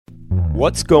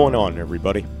What's going on,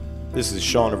 everybody? This is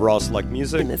Sean of Raw Select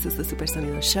Music. And this is the Super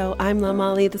Sonido Show. I'm La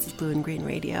Molly. This is Blue and Green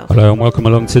Radio. Hello and welcome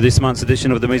along to this month's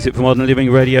edition of the Music for Modern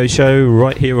Living radio show,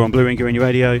 right here on Blue and Green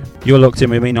Radio. You're locked in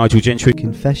with me, Nigel Gentry.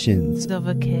 Confessions of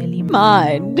a Curly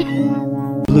Mind.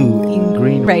 Blue in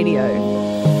Green Radio.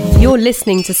 You're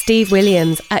listening to Steve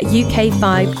Williams at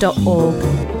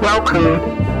uk5.org. Welcome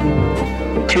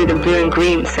to the Blue and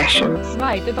Green sessions.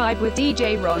 Ride the vibe with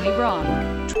DJ Ronnie Ron.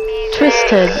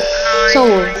 Twisted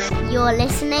Souls. You're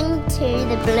listening to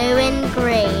the Blue and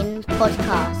Green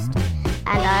podcast,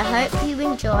 and I hope you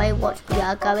enjoy what we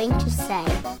are going to say.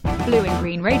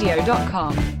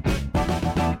 blueandgreenradio.com.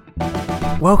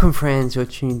 Welcome, friends. You're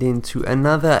tuned in to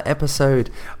another episode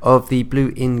of the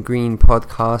Blue in Green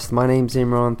podcast. My name's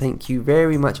Imran. Thank you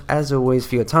very much, as always,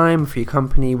 for your time, for your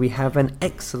company. We have an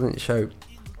excellent show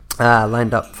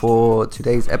lined up for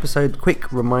today's episode. Quick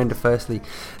reminder firstly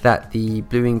that the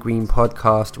Blue in Green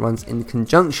podcast runs in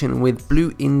conjunction with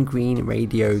Blue in Green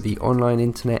Radio, the online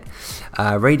internet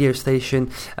radio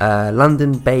station,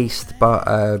 London based,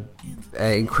 but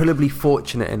incredibly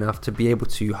fortunate enough to be able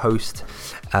to host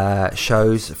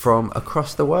shows from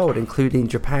across the world, including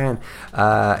Japan,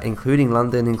 including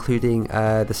London, including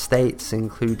the States,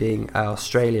 including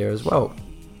Australia as well.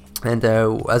 And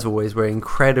as always, we're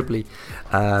incredibly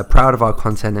proud of our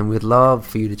content, and we'd love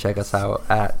for you to check us out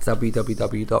at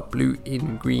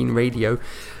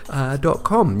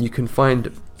www.blueingreenradio.com. You can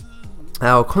find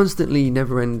our constantly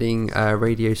never-ending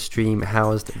radio stream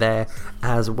housed there,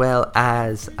 as well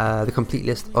as the complete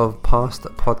list of past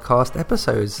podcast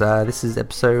episodes. This is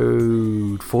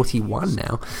episode 41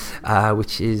 now,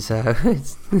 which is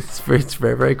it's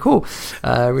very, very cool.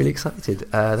 Really excited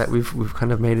that we've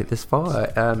kind of made it this far.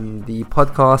 The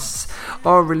podcasts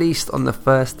are released on the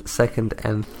 1st, 2nd,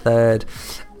 and 3rd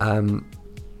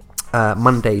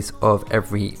Mondays of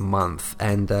every month,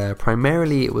 and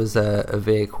primarily it was a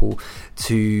vehicle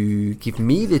to give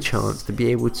me the chance to be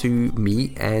able to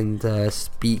meet and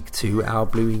speak to our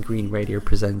Blue and Green Radio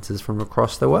presenters from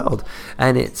across the world.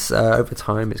 And it's over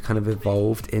time it's kind of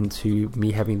evolved into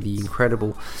me having the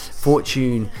incredible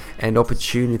fortune and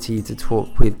opportunity to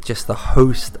talk with just the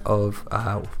host of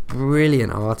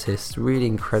brilliant artists, really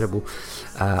incredible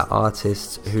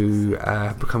artists who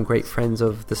have become great friends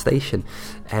of the station,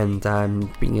 and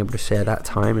being able to share that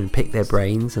time and pick their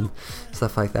brains and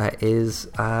stuff like that is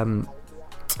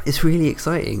it's really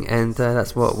exciting, and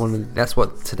that's what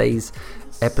today's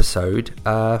episode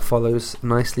follows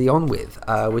nicely on with.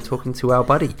 We're talking to our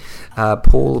buddy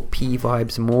Paul P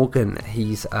Vibes Morgan.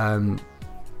 He's a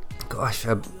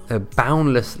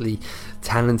boundlessly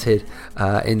talented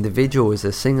individual. He's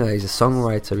a singer, he's a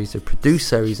songwriter, he's a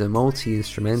producer, he's a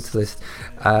multi-instrumentalist.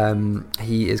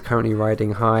 He is currently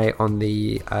riding high on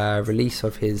the release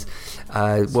of his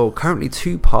currently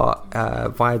two-part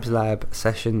Vibes Lab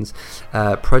Sessions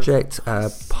project.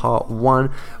 Part 1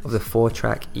 of the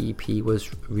 4-track EP was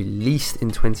released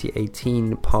in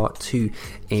 2018, part 2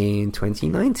 in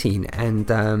 2019,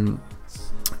 and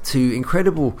to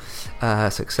incredible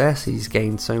success. He's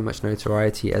gained so much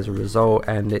notoriety as a result,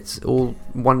 and it's all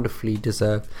wonderfully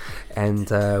deserved, and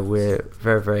we're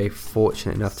very, very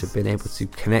fortunate enough to have been able to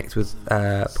connect with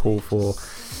Paul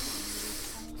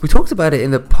we talked about it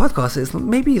in the podcast. It's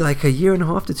maybe like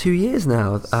 1.5 to 2 years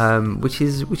now, which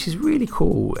is really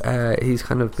cool. He's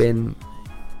kind of been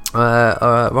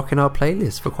rocking our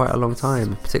playlist for quite a long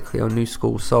time, particularly on New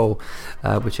School Soul,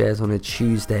 which airs on a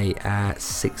Tuesday at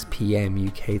 6 p.m.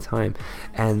 UK time.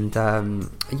 And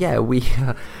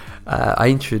I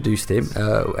introduced him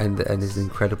and his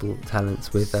incredible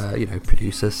talents with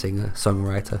producer, singer,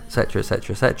 songwriter,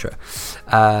 etc.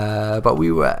 But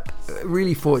we were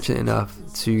really fortunate enough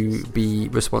to be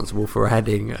responsible for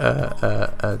adding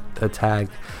a tag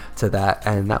to that,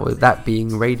 and that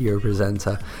being radio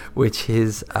presenter, which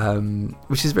is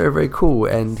very, very cool.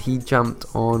 And he jumped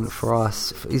on for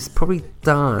us. He's probably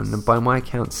done, by my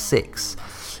count, 6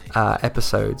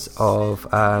 episodes of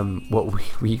what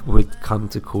we would come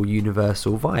to call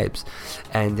Universal Vibes,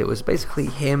 and it was basically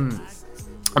him.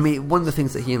 I mean, one of the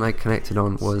things that he and I connected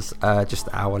on was just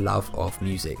our love of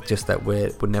music, just that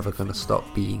we're never going to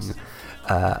stop being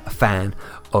a fan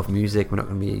of music. We're not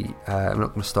going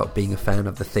to stop being a fan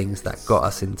of the things that got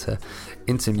us into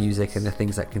music and the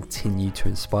things that continue to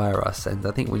inspire us. And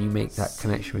I think when you make that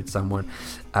connection with someone,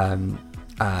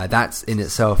 that's in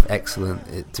itself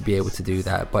excellent to be able to do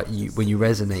that. But when you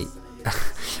resonate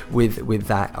with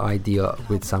that idea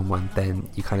with someone, then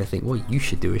you kind of think, well, you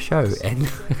should do a show.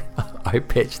 And I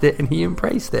pitched it and he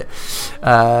embraced it.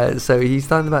 So he's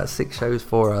done about 6 shows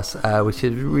for us, which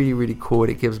is really, really cool.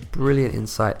 It gives brilliant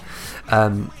insight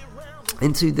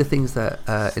into the things that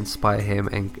inspire him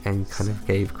and kind of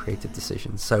gave creative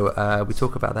decisions. So we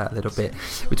talk about that a little bit.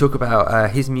 We talk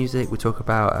about his music. We talk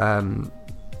about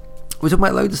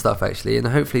loads of stuff, actually, and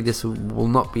hopefully this will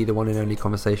not be the one and only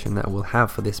conversation that we'll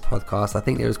have for this podcast. I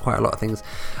think there was quite a lot of things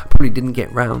I probably didn't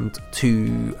get round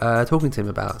to talking to him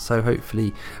about, so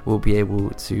hopefully we'll be able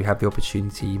to have the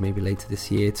opportunity maybe later this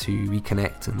year to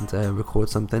reconnect and record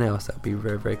something else. That would be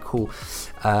very, very cool.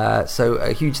 So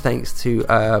a huge thanks to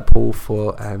Paul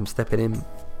for stepping in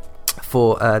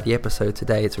for the episode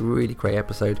today. It's a really great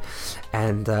episode,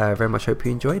 and very much hope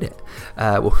you enjoyed it.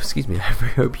 I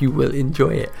very hope you will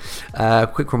enjoy it.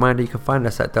 Quick reminder, you can find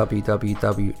us at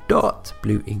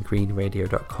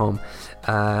www.blueandgreenradio.com.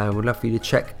 We'd love for you to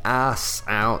check us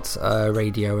out,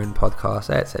 radio and podcasts,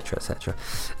 etc, etc.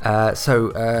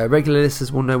 So regular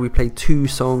listeners will know we play 2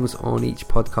 songs on each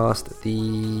podcast.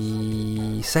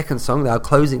 The second song, our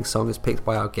closing song, is picked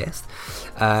by our guest,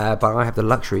 but I have the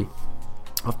luxury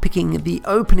of picking the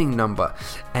opening number,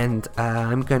 and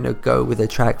I'm going to go with a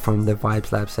track from the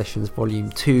Vibes Lab Sessions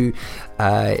Volume 2.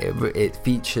 It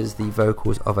features the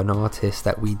vocals of an artist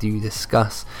that we do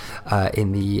discuss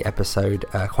in the episode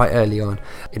quite early on.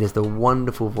 It is the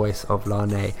wonderful voice of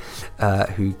Lane,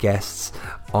 who guests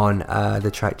on the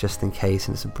track Just In Case,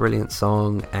 and it's a brilliant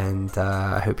song, and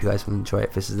I hope you guys will enjoy it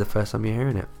if this is the first time you're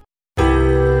hearing it.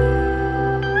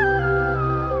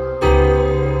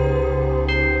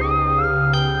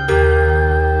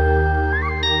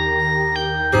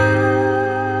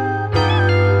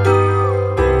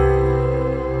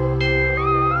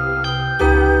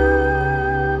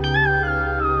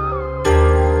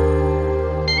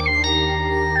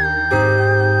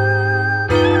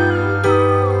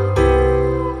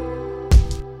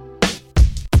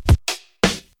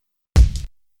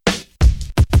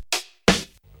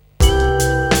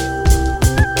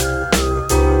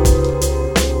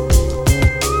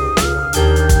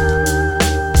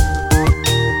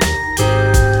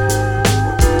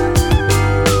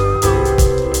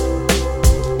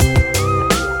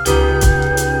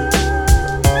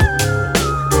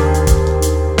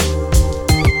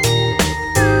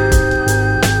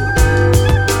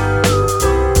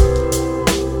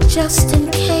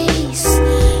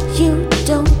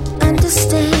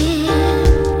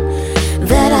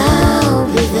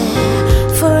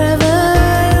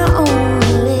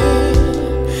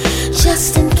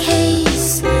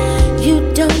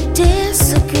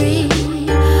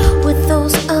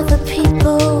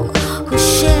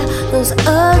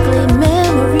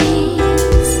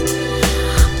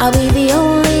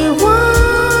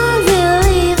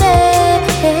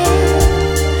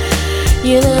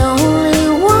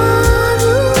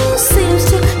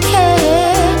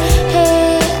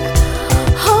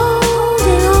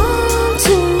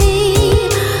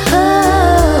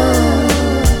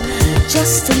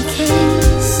 Just in case.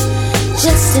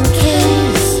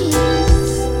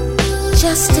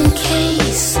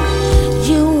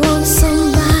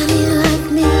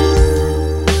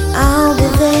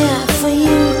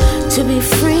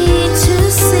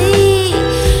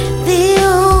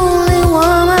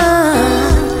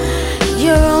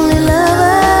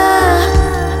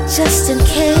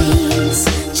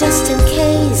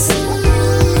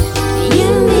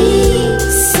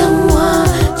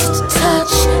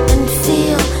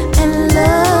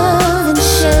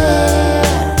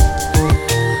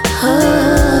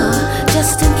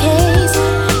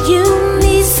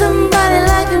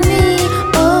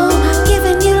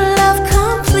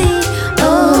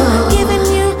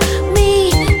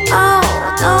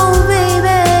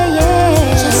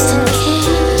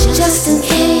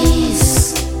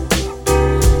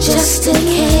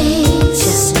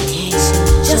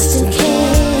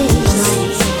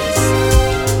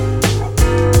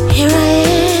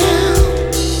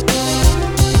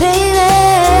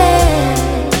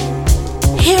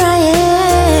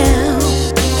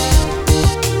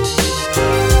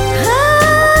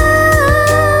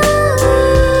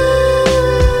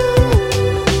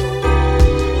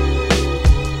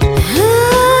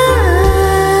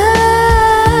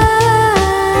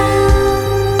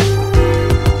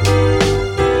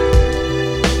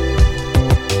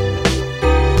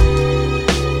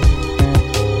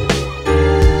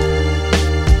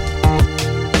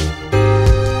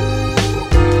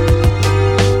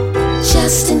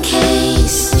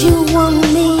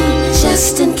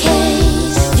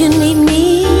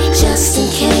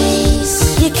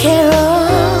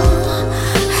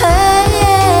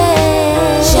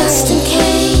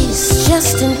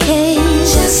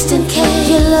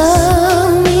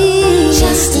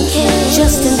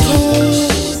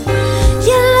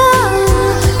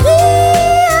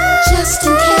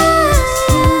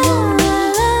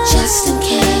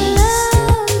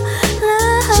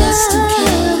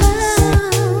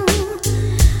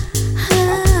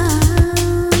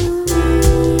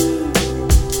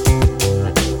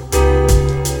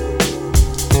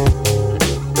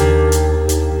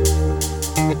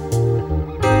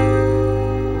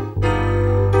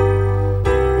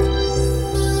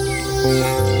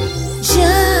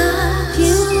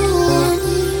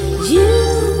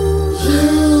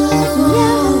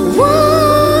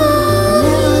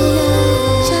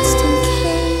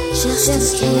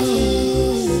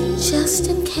 just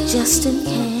in case.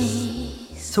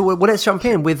 So well, let's jump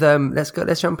in with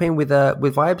let's jump in with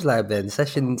Vibes Lab then.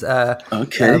 Sessions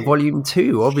Volume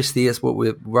 2. Obviously, that's what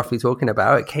we're roughly talking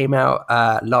about. It came out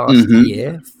last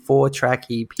year, 4-track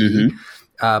EP.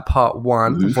 Part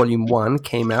 1, Volume 1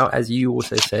 came out, as you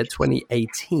also said,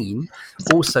 2018.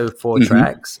 Also 4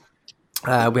 tracks. We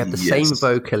have the same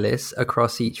vocalists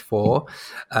across each 4.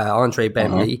 Andre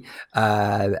Bentley,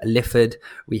 Lifford.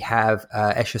 We have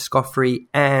Esha Scoffrey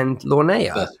and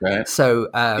Lornea. That's right. So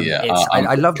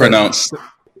I love pronounced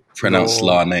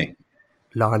Larnay.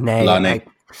 Larnay.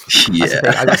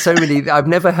 I got so many. I've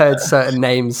never heard certain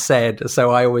names said,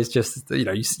 so I always just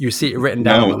you see it written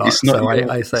down a lot. It's not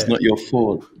it's not your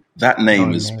fault. That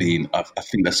name has been. I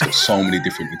think that's got so many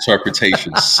different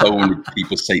interpretations. So many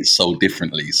people say it so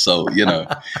differently. So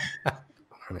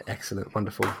Excellent,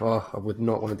 wonderful. Oh, I would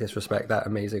not want to disrespect that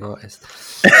amazing artist.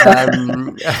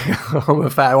 I'm a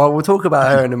fan. Well, we'll talk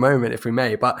about her in a moment if we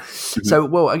may. But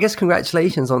I guess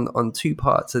congratulations on 2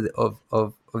 parts of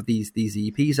these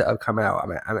EPs that have come out.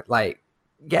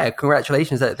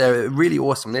 Congratulations! They're really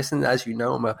awesome. Listen, as you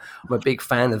know, I'm a big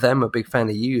fan of them. I'm a big fan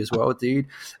of you as well, dude.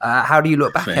 How do you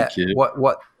look back at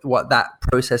what that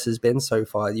process has been so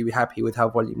far? Are you happy with how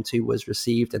Volume 2 was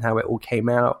received and how it all came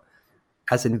out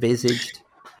as envisaged?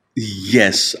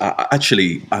 Yes, I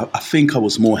think I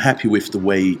was more happy with the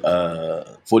way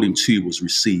Volume 2 was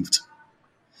received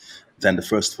than the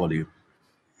first volume,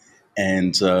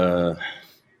 and I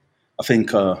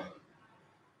think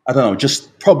I don't know.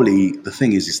 Just probably the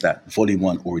thing is that Volume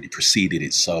 1 already preceded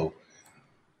it, so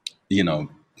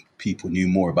people knew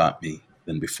more about me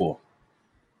than before.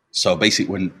 So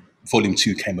basically, when Volume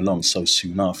 2 came along so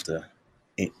soon after,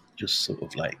 it just sort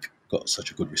of got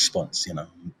such a good response.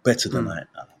 Better than I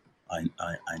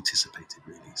anticipated,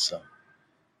 really. So,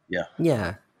 yeah.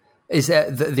 Yeah. Is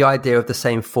that the idea of the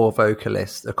same 4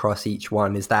 vocalists across each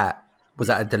one? Was that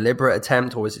a deliberate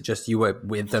attempt, or was it just you were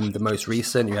with them the most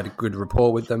recent, you had a good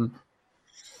rapport with them?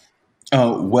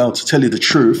 Oh, well, to tell you the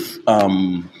truth,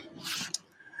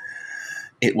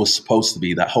 it was supposed to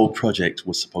be, that whole project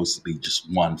was supposed to be just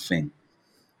one thing.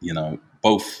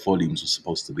 Both volumes were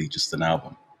supposed to be just an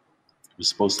album. It was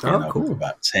supposed to be an album of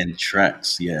about 10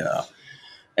 tracks, yeah.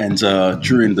 And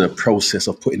during the process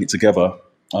of putting it together,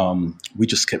 we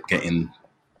just kept getting,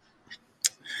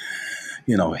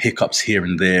 hiccups here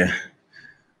and there,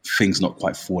 things not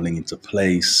quite falling into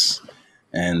place.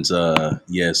 And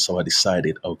so I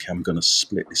decided, okay, I'm going to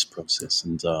split this process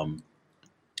and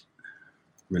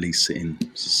release it in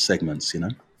segments,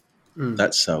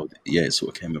 That's how, it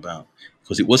sort of came about.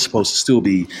 Because it was supposed to still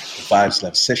be Vibes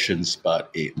Lab sessions, but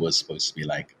it was supposed to be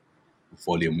like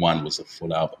Volume 1 was a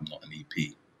full album, not an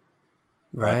EP.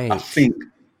 Right. I think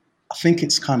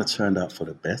it's kind of turned out for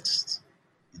the best,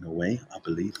 in a way, I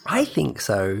believe. I think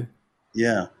so.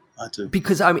 Yeah, I do.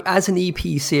 Because, as an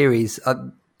EP series,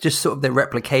 just sort of the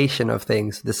replication of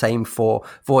things, the same four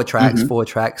tracks, 4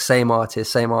 tracks, same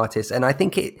artist, and I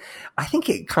think it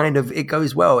kind of it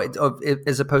goes well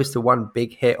as opposed to one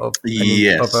big hit of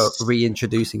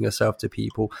reintroducing yourself to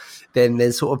people. Then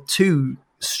there's sort of 2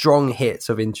 strong hits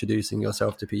of introducing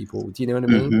yourself to people. Do you know what I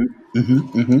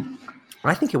mean?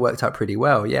 I think it worked out pretty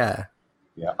well. Yeah.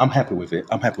 Yeah, I'm happy with it.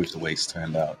 I'm happy with the way it's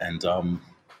turned out, and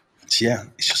it's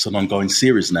just an ongoing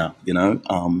series now.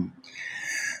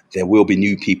 There will be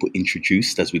new people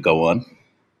introduced as we go on.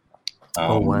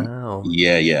 Oh, wow.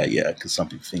 Yeah. Because some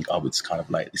people think, it's kind of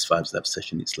like this Vibes Lab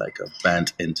session. It's like a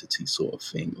band entity sort of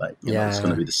thing. It's going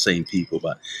to be the same people,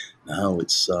 but now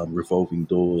it's revolving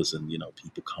doors and,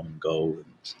 people come and go and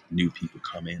new people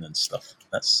come in and stuff.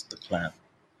 That's the plan.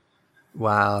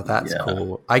 Wow, that's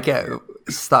cool. I get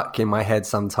stuck in my head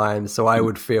sometimes, so I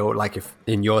would feel like if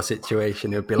in your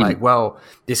situation, it would be like, well,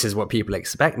 this is what people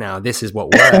expect now. This is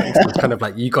what works. It's kind of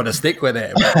like, you got to stick with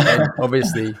it. But then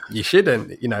obviously you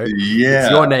shouldn't, It's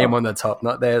your name on the top,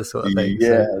 not theirs sort of thing.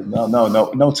 Yeah,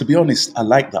 so. No, to be honest, I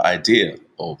like the idea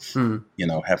of,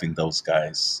 having those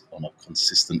guys on a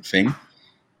consistent thing.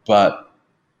 But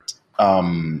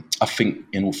I think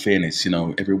in all fairness,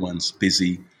 everyone's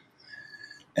busy.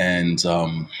 And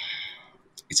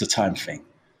it's a time thing.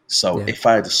 So if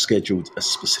I had scheduled a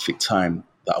specific time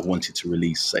that I wanted to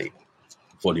release, say,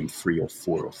 Volume 3 or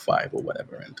 4 or 5 or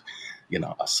whatever, and,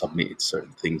 I submitted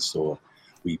certain things, or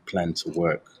we planned to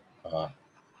work on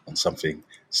something,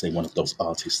 say one of those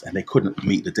artists, and they couldn't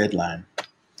meet the deadline,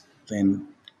 then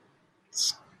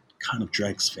it kind of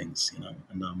drags things, and I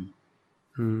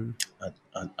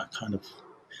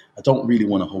don't really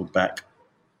want to hold back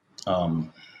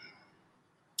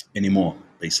anymore,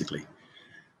 basically.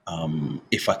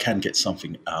 If I can get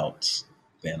something out,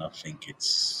 then I think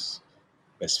it's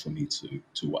best for me to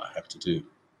do what I have to do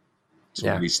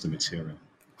to release the material.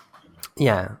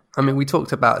 Yeah, I mean, we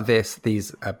talked about these.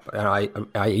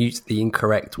 I used the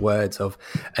incorrect words of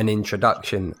an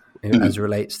introduction as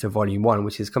relates to Volume 1,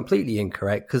 which is completely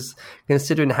incorrect, because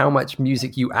considering how much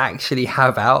music you actually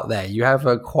have out there, you have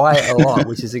quite a lot,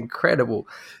 which is incredible.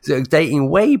 So dating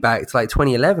way back to like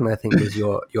 2011, I think was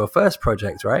your first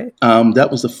project, right? That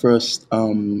was the first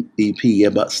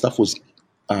EP, but stuff was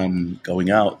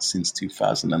going out since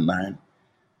 2009.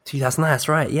 2009, that's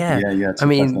right, yeah. Yeah,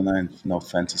 2009,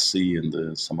 Fantasy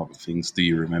and some other things. Do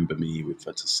You Remember Me with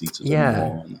Fantasy to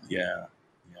More?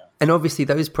 And obviously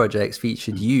those projects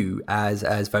featured you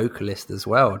as vocalist as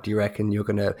well. Do you reckon you're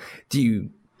going to,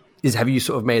 have you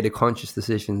sort of made a conscious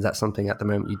decision? Is that something at the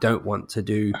moment you don't want to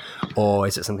do? Or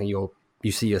is it something you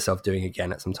see yourself doing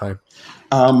again at some time?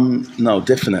 No,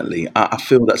 definitely. I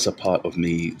feel that's a part of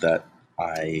me that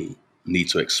I need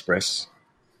to express.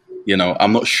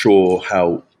 I'm not sure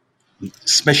how,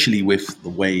 especially with the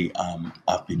way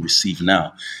I've been received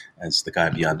now as the guy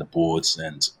behind the boards,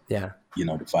 and the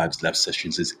Vibes Lab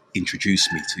sessions has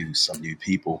introduced me to some new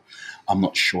people. I'm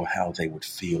not sure how they would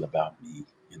feel about me,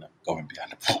 going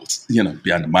behind the boards,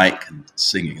 behind the mic and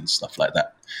singing and stuff like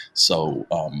that. So,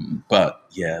 but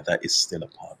yeah, that is still a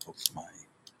part of my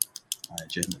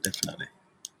agenda, definitely.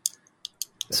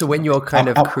 So when you're kind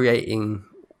of creating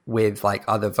with like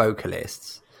other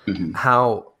vocalists,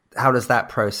 how does that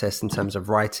process in terms of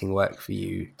writing work for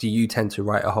you? Do you tend to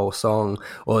write a whole song,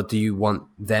 or do you want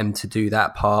them to do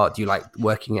that part? Do you like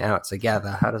working it out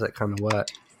together? How does that kind of work?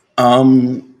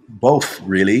 Both,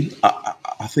 really.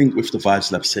 I think with the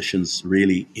Vibes Lab sessions,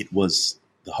 really,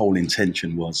 the whole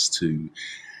intention was to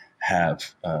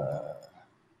have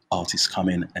artists come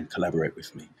in and collaborate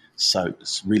with me. So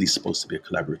it's really supposed to be a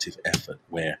collaborative effort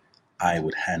where I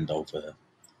would hand over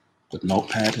the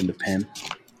notepad and the pen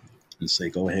and say,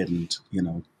 go ahead and,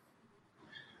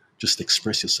 just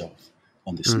express yourself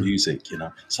on this music,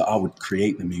 So I would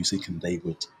create the music and they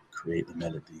would create the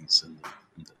melodies and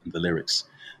the lyrics.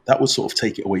 That would sort of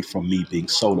take it away from me being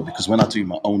solo, because when I do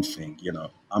my own thing,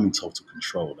 I'm in total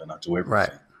control and I do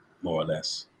everything, more or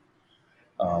less.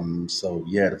 So,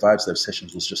 yeah, the Vibes Lab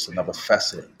sessions was just another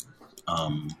facet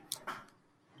of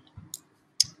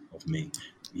me,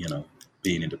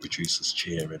 being in the producer's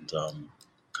chair and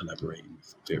collaborating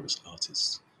with various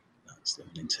artists. That's the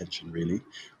intention, really.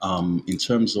 In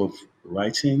terms of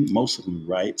writing, most of them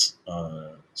write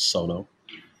solo.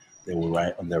 They will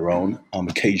write on their own.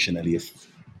 Occasionally, if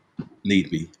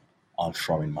need be, I'll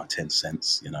throw in my 10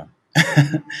 cents,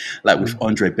 Like with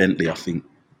Andre Bentley, I think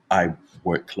I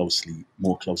work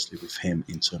more closely with him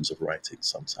in terms of writing.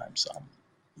 Sometimes,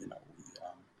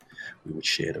 we would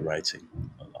share the writing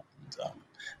a lot. And,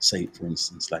 say, for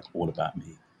instance, like All About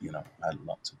Me, I had a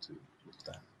lot to do with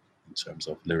that in terms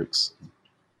of lyrics and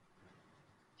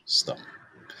stuff,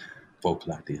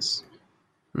 vocal ideas.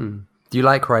 Do you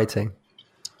like writing?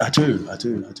 I do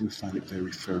find it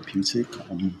very therapeutic.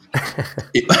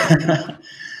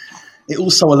 It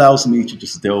also allows me to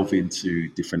just delve into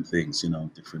different things,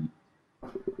 different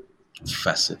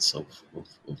facets of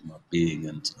my being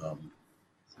and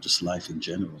just life in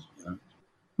general,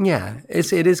 Yeah,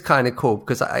 it is kind of cool,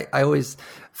 because I always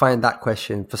find that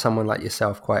question for someone like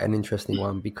yourself quite an interesting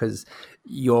one, because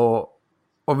you're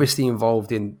obviously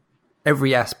involved in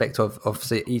every aspect of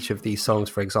say, each of these songs,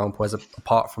 for example,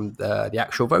 apart from the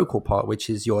actual vocal part, which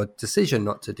is your decision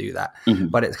not to do that.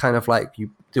 But it's kind of like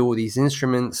you do all these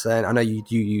instruments, and I know you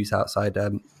do use outside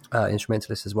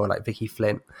instrumentalists as well, like Vicky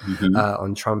Flint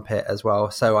on trumpet as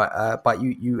well. So, but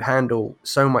you handle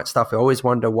so much stuff. I always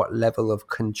wonder what level of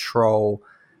control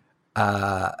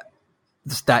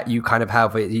that you kind of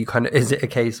have. Is it a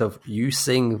case of you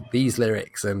sing these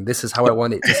lyrics and this is how I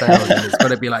want it to sound, and it's got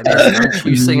to be like this, and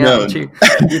you sing out too,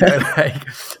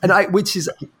 which is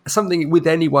something with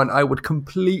anyone I would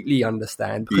completely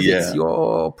understand, because it's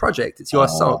your project, it's your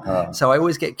song. So I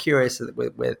always get curious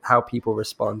with how people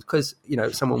respond, because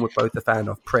someone we're both a fan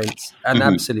of, Prince, an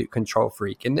absolute control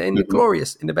freak, and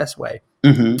glorious in the best way,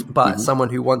 but someone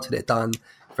who wanted it done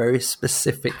very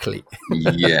specifically.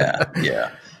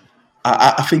 Yeah.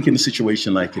 I think in a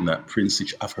situation like in that Prince,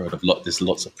 I've heard of there's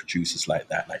lots of producers like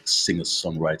that, like singers,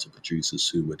 songwriter producers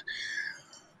who would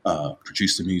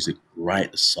produce the music,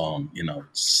 write the song,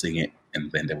 sing it,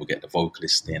 and then they will get the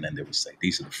vocalist in and they will say,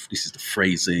 this is the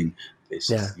phrasing, this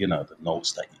is, the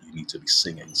notes that you need to be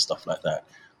singing and stuff like that.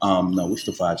 Now with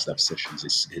the Vibes Lab sessions,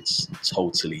 it's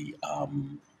totally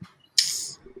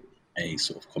a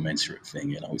sort of commensurate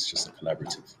thing, it's just a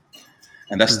collaborative.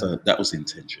 And that was the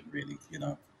intention, really,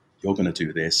 you're going to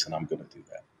do this and I'm going to do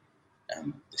that.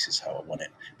 and this is how I want it.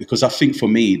 Because I think for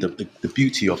me, the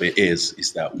beauty of it is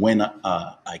that when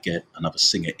I get another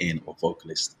singer in or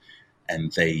vocalist,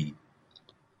 and they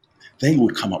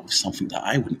would come up with something that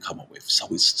I wouldn't come up with. So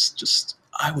it's just,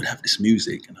 I would have this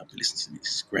music and I'd be listening to it,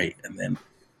 this is great. And then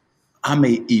I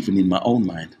may even in my own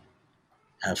mind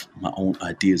have my own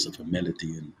ideas of a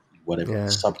melody and whatever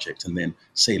subject. And then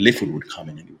say Lifford would come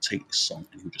in and he would take this song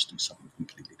and he would just do something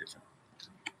completely different,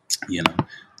 you know,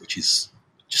 which is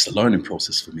just a learning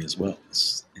process for me as well.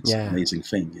 It's an amazing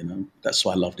thing, you know. That's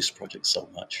why I love this project so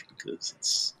much, because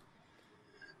it's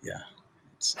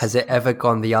Has it ever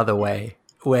gone the other way,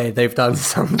 where they've done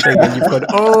something and you've gone,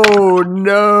 oh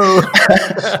no?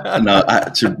 No,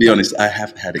 to be honest, I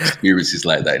have had experiences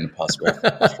like that in the past where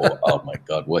I thought, oh my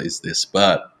God, what is this?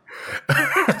 But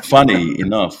funny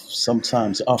enough,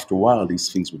 sometimes after a while,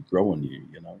 these things would grow on you,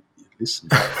 you know. You listen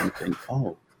to it and you think,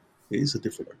 oh, it is a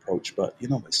different approach, but, you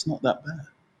know, it's not that bad.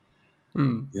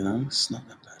 You know, it's not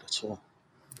that bad at all.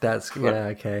 That's,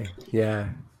 okay. Yeah.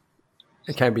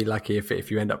 It can be lucky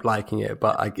if you end up liking it,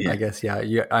 but I guess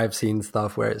I've seen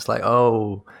stuff where it's like,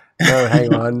 oh no,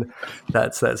 hang on,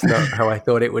 that's not how I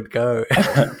thought it would go.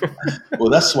 Well,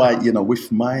 that's why, you know,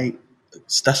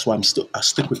 that's why I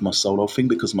stick with my solo thing,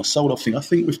 because my solo thing, I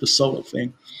think with the solo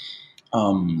thing,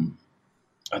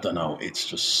 I don't know, it's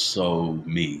just so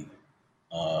me.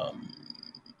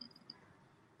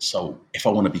 So if I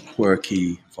want to be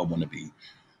quirky, if I want to be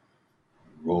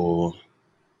raw,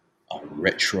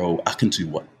 retro, I can do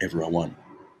whatever I want,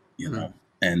 you know.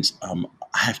 And I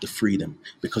have the freedom,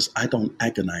 because I don't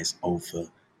agonize over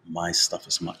my stuff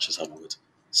as much as I would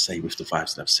say with the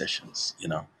Vibes Lab sessions, you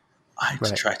know. I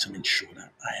try to make sure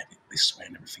that I have it this way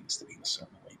and everything's to be in a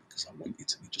certain way, because I want it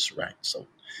to be just right. So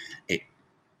it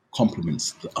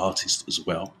complements the artist as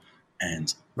well,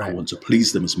 and I want to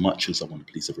please them as much as I want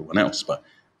to please everyone else. But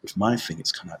with my thing,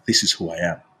 it's kind of like, this is who I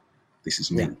am, this is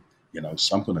me. You know,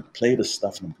 so I'm going to play the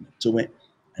stuff and I'm going to do it.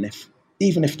 And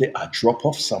even if I drop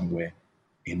off somewhere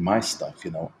in my stuff,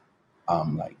 you know,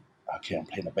 like, okay, I'm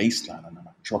playing a bass line and then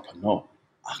I drop a note,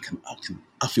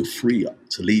 I feel free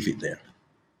to leave it there,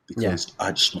 because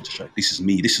I just want to show, this is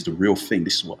me, this is the real thing,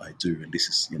 this is what I do, and this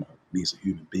is, you know, me as a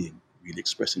human being really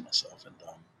expressing myself.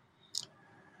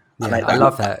 And I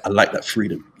love that. I like that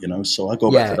freedom, you know. So I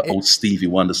go back to the old Stevie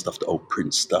Wonder stuff, the old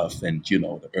Prince stuff, and, you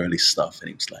know, the early stuff, and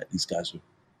it was like, these guys were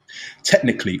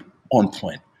technically on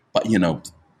point, but, you know,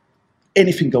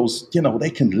 anything goes, you know, they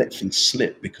can let things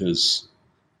slip because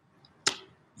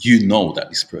you know that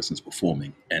this person's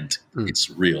performing and it's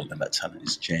real and that talent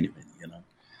is genuine, you know.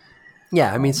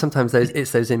 Yeah, I mean, sometimes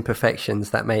it's those imperfections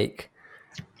that make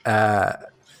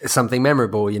something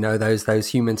memorable, you know, those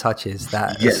human touches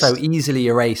that are so easily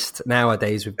erased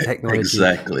nowadays with technology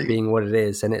being what it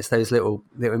is. And it's those little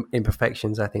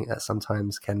imperfections, I think, that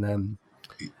sometimes can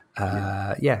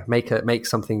make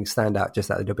something stand out just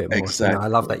that little bit more. Exactly. So, I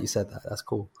love that you said that. That's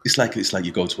cool. It's like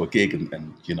you go to a gig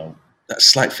and you know, that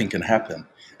slight thing can happen,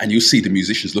 and you see the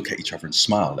musicians look at each other and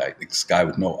smile, like this guy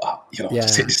would know, you know,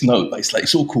 just hit this note. But it's like,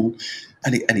 it's all cool,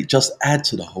 and it just adds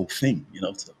to the whole thing, you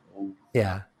know, to the whole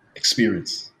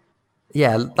experience.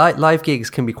 Yeah, live gigs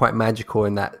can be quite magical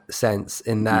in that sense,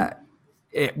 in that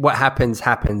what happens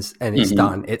and it's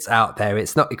done. It's out there.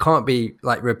 It can't be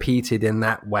like repeated in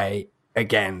that way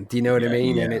again. Do you know what I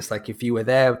mean? And it's like, if you were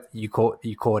there, you caught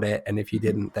it, and if you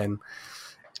didn't, then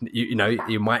you know,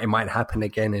 it might happen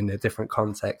again in a different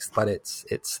context, but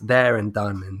it's there and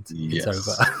done, and it's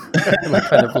over. And I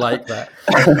kind of like that.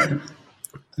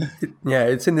 Yeah,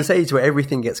 it's in this age where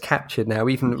everything gets captured now.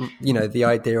 Even, you know, the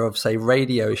idea of, say,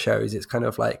 radio shows, it's kind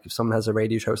of like, if someone has a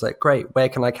radio show, it's like, great, where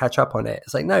can I catch up on it?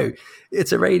 It's like, no,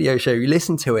 it's a radio show. You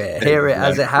listen to it, hear it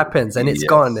as it happens, and it's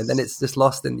gone, and then it's just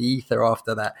lost in the ether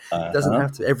after that. It doesn't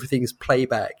have to, everything's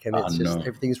playback, and it's just,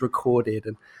 everything's recorded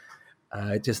and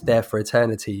just there for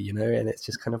eternity, you know, and it's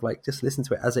just kind of like, just listen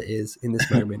to it as it is in this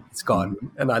moment. It's gone,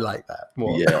 and I like that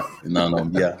more.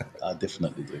 I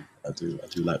definitely do. I do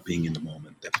like being in the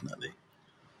moment, definitely.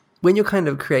 When you're kind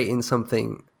of creating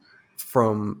something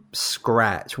from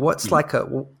scratch, what's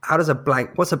what's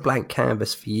a blank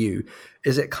canvas for you?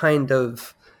 Is it kind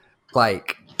of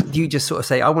like, do you just sort of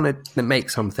say, I want to make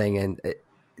something, and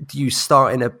do you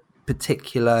start in a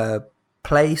particular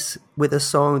place with a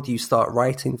song? Do you start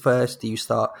writing first? Do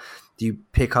you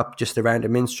pick up just a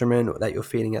random instrument that you're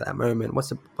feeling at that moment?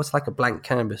 What's like a blank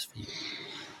canvas for you?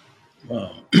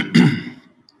 Well,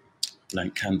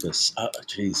 blank canvas.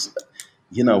 Geez,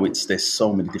 you know, there's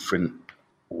so many different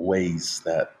ways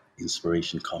that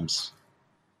inspiration comes,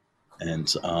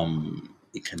 and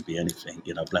it can be anything.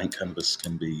 You know, blank canvas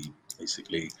can be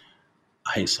basically,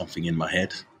 I hear something in my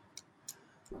head,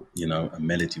 you know, a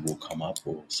melody will come up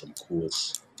or some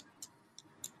chords,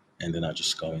 and then I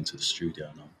just go into the studio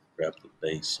and I'll grab the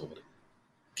bass or the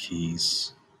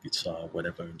keys, guitar,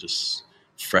 whatever, and just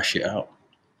fresh it out.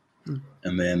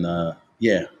 And then,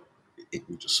 it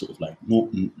will just sort of like,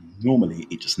 normally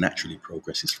it just naturally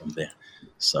progresses from there.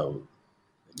 So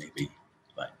maybe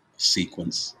like a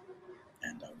sequence,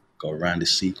 and I'll go around the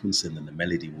sequence, and then the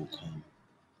melody will come,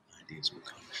 ideas will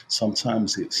come.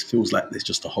 Sometimes it feels like there's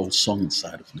just a whole song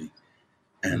inside of me,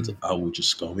 and I will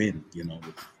just go in, you know,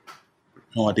 with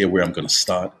no idea where I'm going to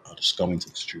start. I'll just go into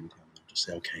the studio and I'll just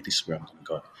say, okay, this is where I'm going to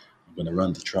go. I'm going to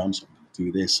run the drums, I'm going to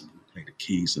do this, and play the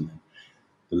keys, and then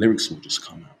the lyrics will just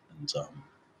come out, and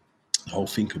the whole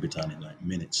thing could be done in like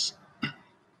minutes.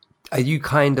 Are you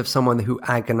kind of someone who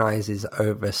agonizes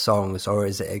over songs, or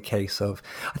is it a case of?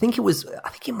 I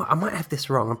might have this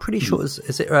wrong. I'm pretty sure.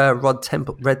 Is it Rod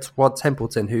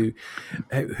Templeton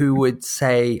who would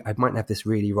say? I might have this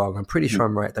really wrong. I'm pretty sure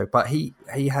I'm right though. But he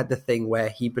had the thing where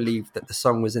he believed that the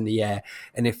song was in the air,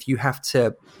 and if you have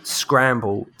to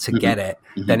scramble to get it,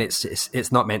 then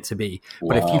it's not meant to be. Wow.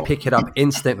 But if you pick it up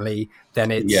instantly,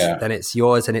 then it's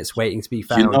yours and it's waiting to be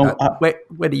found. You know,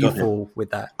 where do you fall with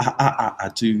that?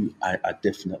 I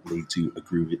definitely do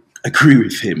agree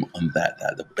with him on that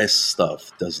the best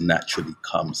stuff does naturally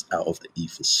comes out of the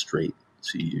ether straight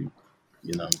to you.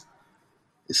 You know,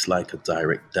 it's like a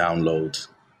direct download,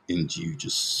 and you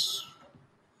just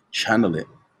channel it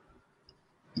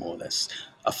more or less.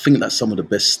 I think that's some of the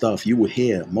best stuff you will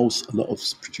hear. A lot of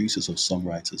producers or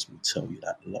songwriters will tell you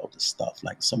that a lot of the stuff,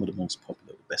 like some of the most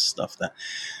popular, the best stuff that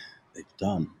they've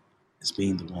done, has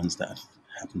been the ones that have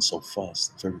happened so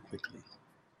fast, very quickly.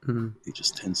 It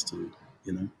just tends to,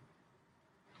 you know,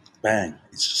 bang,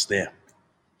 it's just there.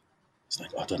 It's like,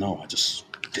 I don't know, just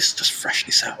fresh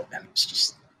this out, and it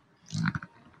just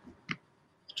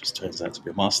turns out to be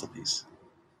a masterpiece.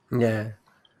 Yeah.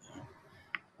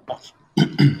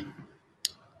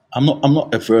 I'm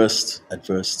not adverse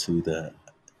to the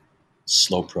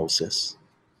slow process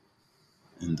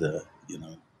and the, you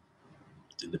know,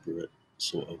 deliberate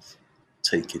sort of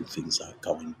taking things out,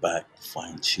 going back,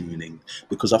 fine tuning,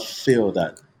 because I feel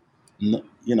that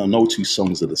no two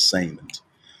songs are the same,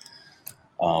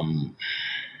 and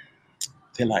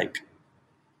they're like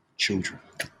children,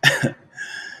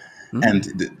 and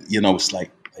it's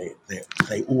like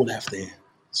they all have their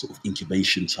sort of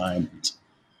incubation time, and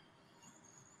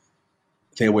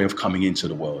their way of coming into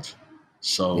the world.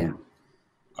 So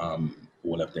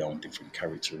all have their own different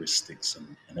characteristics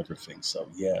and everything. So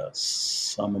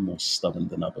some are more stubborn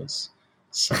than others.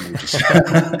 Some will just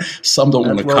some don't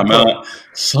want to come out.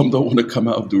 Some don't want to come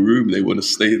out of the room. They want to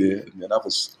stay there, and then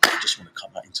others just want to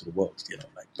come out into the world. You know,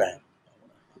 like bang,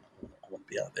 I want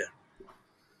to be out there.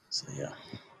 So yeah.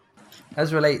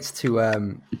 As relates to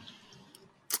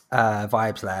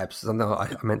Vibes Labs,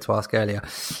 I meant to ask earlier,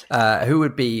 who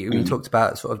would be? We talked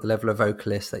about sort of the level of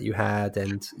vocalists that you had,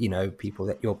 and you know, people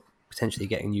that you're potentially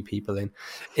getting new people in.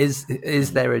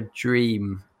 Is there a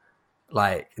dream?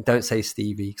 Like, don't say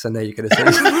Stevie, because I know you're going to say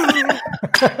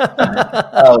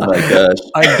oh my gosh,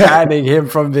 I'm banning him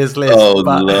from this list. Oh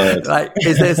but, Lord. Like,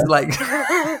 is this like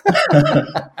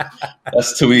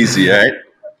that's too easy, right?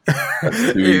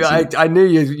 That's too easy. I knew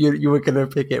you were going to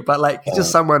pick it, but like just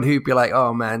someone who'd be like,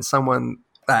 oh man, someone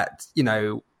that, you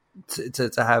know, to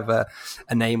have a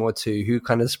name or two who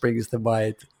kind of springs to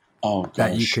mind. Oh, gosh.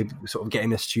 That you could sort of get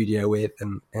in a studio with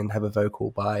and have a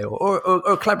vocal by,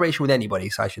 or collaboration with anybody,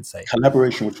 so I should say.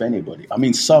 Collaboration with anybody. I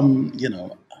mean, some, you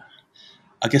know,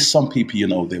 I guess some people, you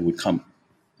know, they would come,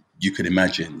 you could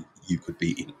imagine you could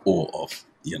be in awe of,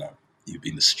 you know, you'd be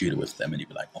in the studio with them and you'd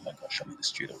be like, oh my gosh, I'm in the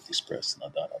studio with this person,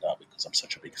 because I'm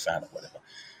such a big fan of whatever.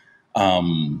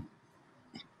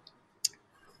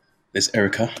 There's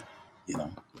Erica, you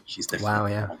know, she's definitely. Wow,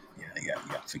 yeah. Yeah.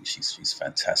 I think she's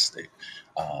fantastic.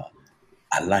 I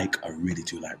really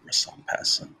do like Rahsaan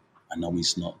Patterson. I know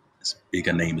he's not as big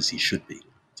a name as he should be.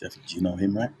 Do you know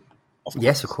him, right? Of course.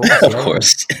 Yes, of course. Of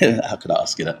course. How could I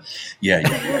ask you that? Yeah.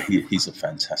 He's a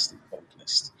fantastic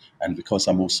vocalist. And because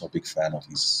I'm also a big fan of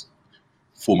his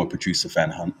former producer, Van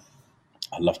Hunt,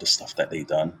 I love the stuff that they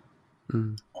done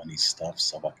on his stuff.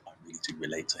 So I really do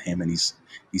relate to him. And he's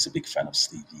a big fan of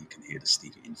Stevie. You can hear the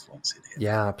Stevie influence in him.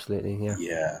 Yeah, absolutely.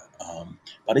 Yeah.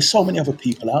 But there's so many other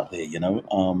people out there, you know.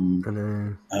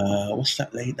 What's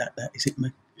that lady? That is it?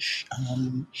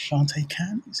 Shantae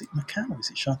Khan? Is it McCann or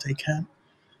is it Shantae Khan?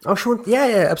 Oh, sure.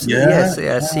 Yeah, absolutely.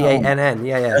 Yes, CANN.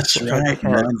 Yeah. That's right,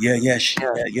 man. Yeah.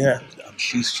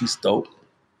 She's dope.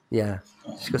 Yeah,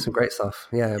 she's got some great stuff.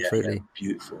 Yeah, absolutely. Yeah,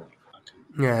 beautiful.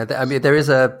 Yeah, I mean, there is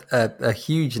a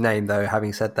huge name, though,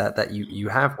 having said that you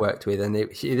have worked with, and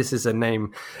this is a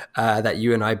name that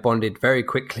you and I bonded very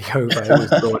quickly over. It was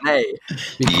Lorne.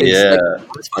 Because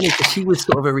it's funny because she was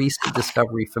sort of a recent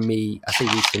discovery for me. I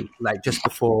think recent, like just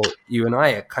before you and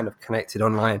I kind of connected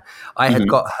online. I had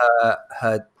got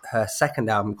her second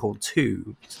album called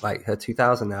 2, like her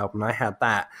 2000 album. I had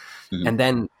that, and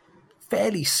then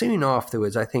fairly soon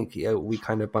afterwards, I think we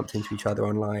kind of bumped into each other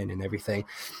online and everything.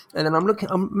 And then I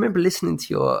remember listening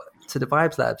to the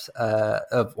Vibes Labs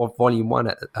of Volume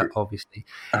 1, obviously.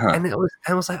 And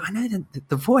I was like, I know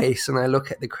the voice, and I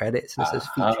look at the credits and it says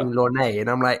featuring Lorne, and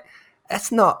I'm like, that's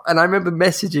not. And I remember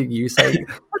messaging you saying,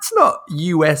 that's not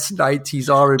US 90s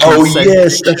R&B. Oh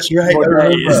yes, that's right. I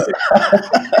remember.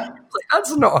 Like,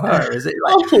 that's not her, is it?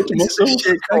 Like, it's a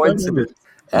sheer coincidence.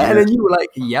 And then you were like,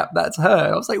 yep, that's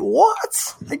her. I was like,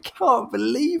 what? I can't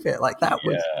believe it. Like, that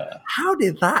was, how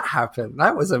did that happen?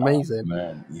 That was amazing. Oh,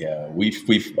 man, yeah. We've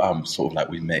sort of like,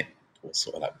 we met, or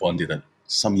sort of like bonded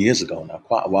some years ago now,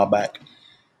 quite a while back.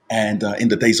 And in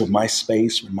the days of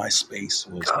MySpace, when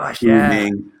MySpace was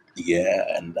booming,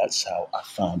 and that's how I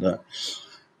found her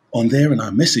on there. And I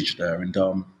messaged her and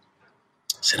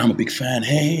said, I'm a big fan.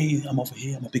 Hey, I'm over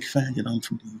here. I'm a big fan. I'm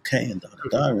from the UK and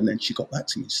da-da-da. And then she got back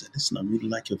to me and said, listen, I really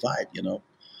like your vibe. I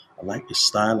like your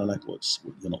style. I like what's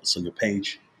on your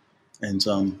page. And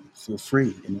feel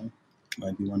free,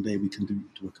 maybe one day we can do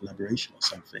a collaboration or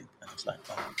something. And I was like,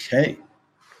 okay.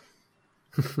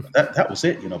 that was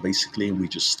it, basically. And we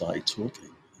just started talking.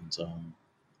 And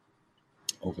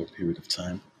over a period of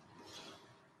time,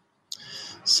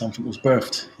 something was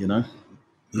birthed,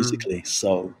 musically.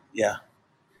 So, yeah.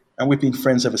 And we've been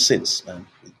friends ever since, man.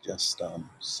 We're just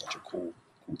such a cool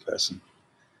person.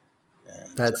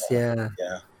 And, that's yeah,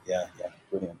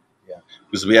 brilliant. Yeah,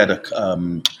 because we had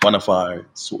one of our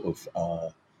sort of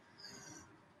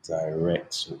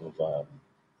direct sort of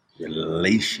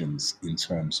relations in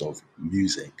terms of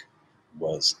music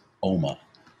was Omar,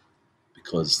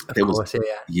 because there was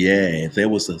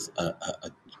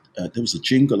a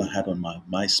jingle I had on my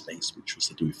MySpace, which was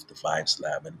to do with the Vibes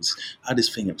Lab, and I had this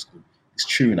thing. It was called this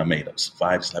tune I made up,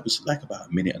 Vibes Lab. It was like about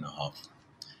a minute and a half.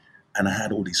 And I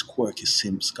had all these quirky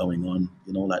synths going on,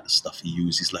 like the stuff he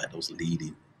uses, like those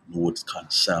leading Lord kind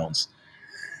of sounds.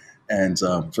 And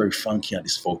very funky, had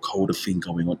this vocoder thing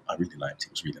going on. I really liked it.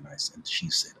 It was really nice. And she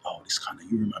said, this kind of,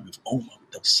 you remind me of Omar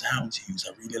with those sounds you use.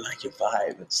 I really like your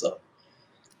vibe. And so,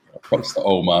 props to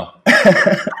Omar.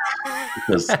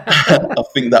 Because I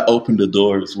think that opened the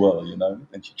door as well,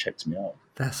 and she checked me out.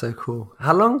 That's so cool.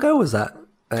 How long ago was that?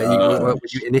 Were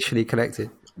you initially connected?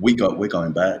 We're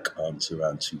going back to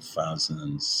around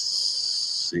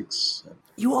 2006.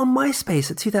 You were on MySpace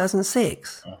at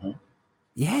 2006?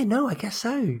 Yeah, no, I guess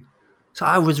so. So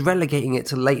I was relegating it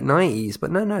to late 90s,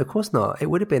 but no, of course not. It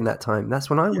would have been that time. That's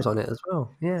when I was on it as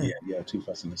well. Yeah,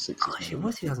 2006. Gosh, it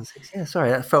was 2006. Yeah,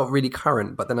 sorry, that felt really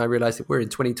current, but then I realized that we're in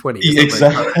 2020.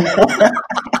 Exactly.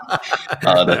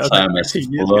 The time has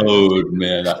flowed,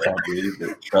 man. I can't believe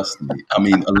it. Trust me. I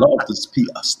mean, a lot of these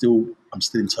people I'm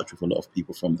still in touch with a lot of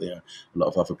people from there, a lot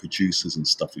of other producers and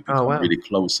stuff. We've become really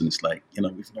close, and it's like,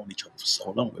 we've known each other for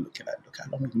so long. We're looking at, look how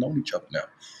long we've known each other now.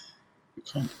 We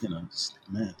can't, it's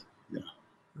mad. Yeah.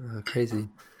 Oh, crazy.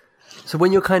 So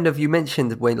when you're you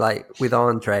mentioned when, like, with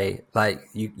Andre, like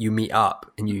you meet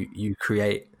up and you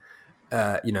create,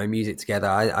 music together.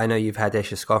 I know you've had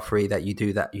Esha Scoffrey that you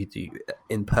do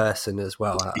in person as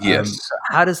well. Yes.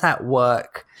 How does that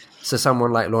work? So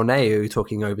someone like Lorne, who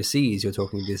talking overseas, you're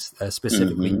talking this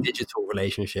specifically digital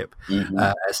relationship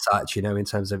as such, in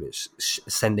terms of it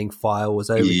sending files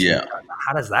over to you.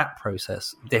 How does that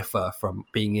process differ from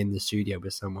being in the studio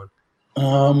with someone?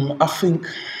 I think,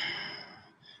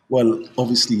 well,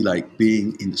 obviously, like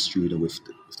being in the studio with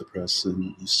the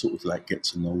person, you sort of like get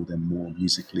to know them more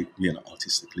musically,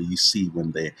 artistically. You see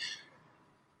when the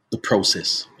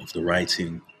process of the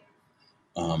writing,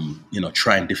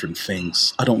 trying different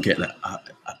things. I don't get that. I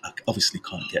obviously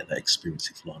can't get that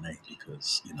experience with Lorne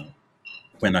because,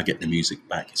 when I get the music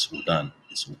back, it's all done.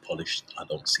 It's all polished. I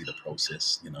don't see the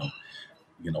process,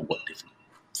 what different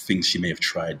things she may have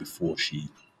tried before she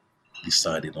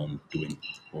decided on doing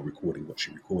or recording what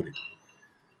she recorded.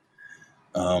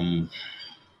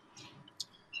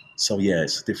 So yeah,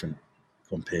 it's different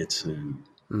compared to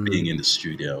being in the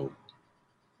studio,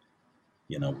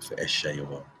 with Esha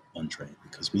or Andre,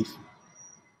 because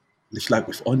it's like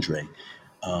with Andre,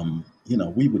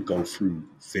 we would go through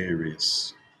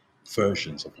various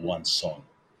versions of one song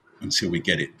until we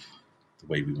get it the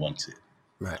way we want it.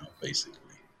 Right.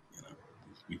 Basically,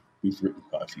 we've written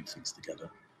quite a few things together.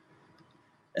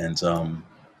 And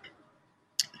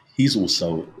he's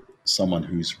also someone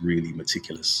who's really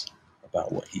meticulous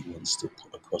about what he wants to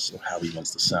put across or how he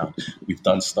wants to sound. We've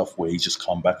done stuff where he's just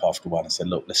come back after a while and said,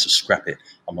 look, let's just scrap it.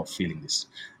 I'm not feeling this,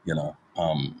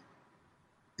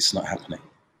 it's not happening.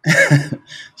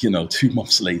 2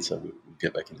 months later, we'll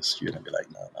get back in the studio and be like,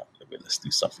 no, let's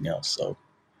do something else. So,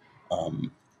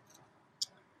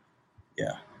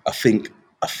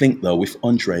 I think though with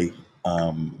Andre,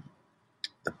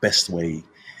 the best way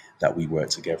that we work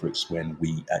together is when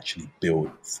we actually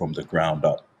build from the ground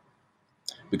up.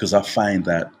 Because I find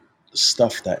that the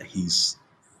stuff that he's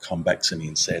come back to me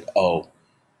and said, oh,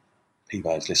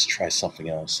 P-Vibes, let's try something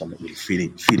else. I'm not really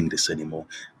feeling this anymore.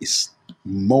 It's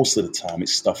most of the time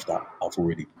it's stuff that I've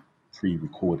already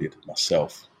pre-recorded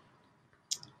myself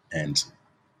and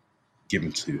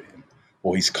given to him.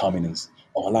 Or he's coming and,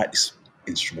 oh, I like this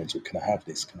instrumental. Can I have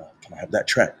this? Can I have that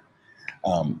track?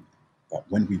 But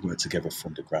when we work together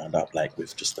from the ground up, like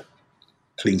with just a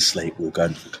clean slate, we're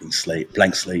going for clean slate,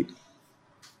 blank slate.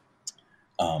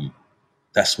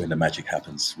 That's when the magic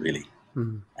happens, really.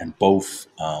 And both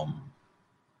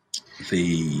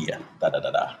the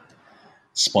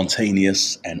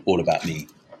Spontaneous and All About Me,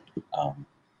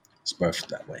 it's birthed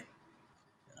that way.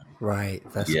 Right.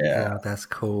 That's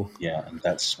cool. Yeah, and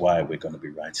that's why we're going to be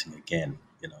writing again.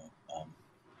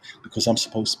 Because I'm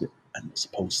supposed to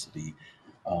be.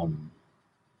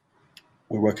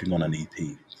 We're working on an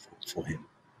EP for him.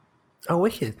 Oh,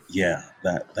 wicked! Yeah,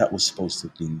 that was supposed to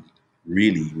have been.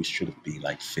 Really, we should have been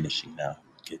like finishing now,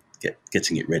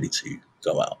 getting it ready to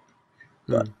go out.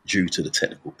 But due to the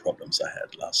technical problems I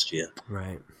had last year,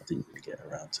 right, I didn't really get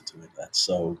around to doing that.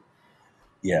 So,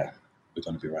 yeah, we're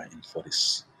going to be writing for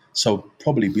this. So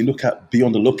probably be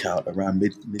on the lookout around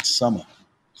midsummer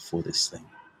for this thing.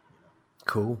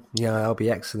 Cool. Yeah, that'll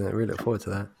be excellent. I really look forward to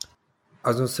that. I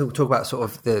was going to talk about sort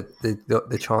of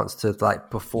the chance to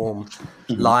like perform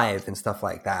live and stuff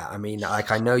like that. I mean, like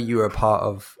I know you were a part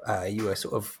of, you were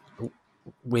sort of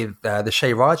with the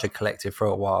Shay Raja collective for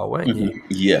a while, weren't you?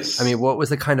 Yes. I mean, what was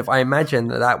the kind of? I imagine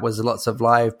that was lots of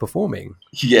live performing.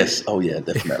 Yes. Oh yeah,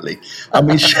 definitely. I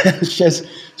mean,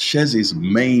 Shez's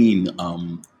main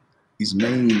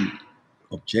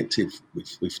objective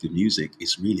with the music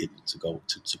is really to go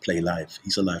to play live.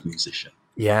 He's a live musician.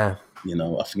 Yeah.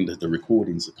 I think that the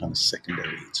recordings are kind of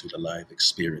secondary to the live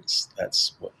experience.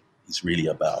 That's what he's really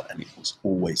about. And it was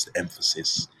always the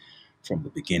emphasis from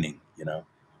the beginning,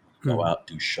 go out,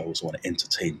 do shows, want to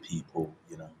entertain people,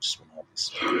 just want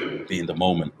to be in the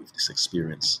moment with this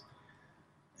experience.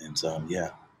 And as you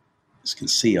can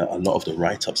see, a lot of the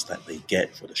write-ups that they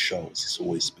get for the shows,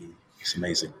 it's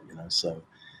amazing, so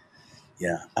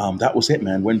yeah, that was it,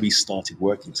 man. When we started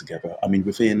working together, I mean,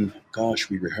 we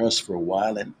rehearsed for a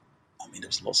while, and I mean, there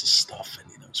was lots of stuff,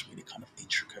 and it was really kind of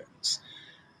intricate.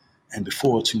 And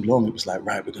before too long, it was like,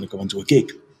 right, we're going to go and do a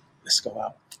gig. Let's go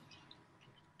out.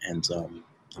 And the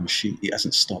machine, it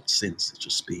hasn't stopped since. It's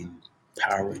just been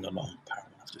powering along.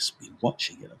 I've just been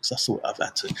watching it because I sort of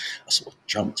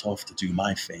jumped off to do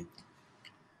my thing,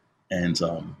 and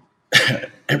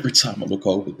every time I look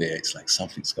over there, it's like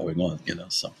something's going on,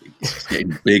 something's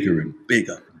getting bigger and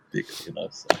bigger and bigger,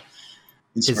 So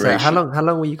inspiration. How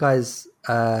long were you guys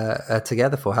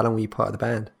together for? How long were you part of the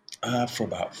band? For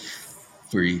about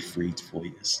 3 to 4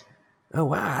 years. Oh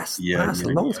wow, that's a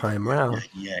long time. Wow.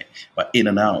 Yeah, but in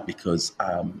and out because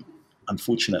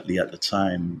unfortunately at the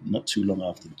time, not too long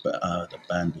after the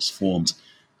band was formed,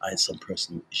 I had some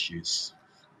personal issues,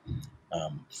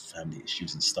 family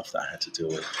issues and stuff that I had to deal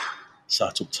with. So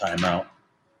I took time out,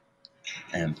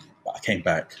 and I came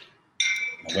back.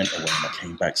 I went away and I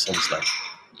came back. So it was like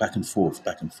back and forth.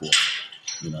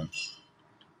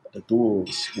 The door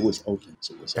was always open.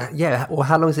 Yeah. Well,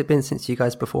 how long has it been since you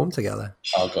guys performed together?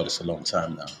 Oh God, it's a long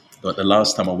time now. But the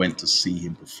last time I went to see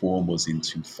him perform was in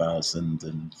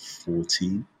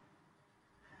 2014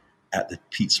 at the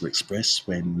Pizza Express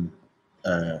when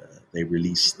they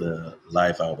released the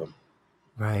live album.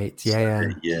 Right,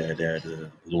 yeah. Yeah, they had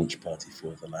a launch party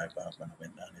for the live album, and I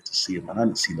went down there to see them. And I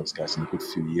hadn't seen those guys in a good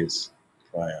few years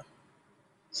prior.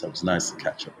 So it was nice to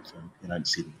catch up with them. I hadn't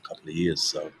seen them in a couple of years,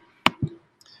 so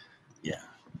yeah.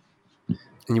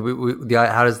 And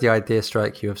how does the idea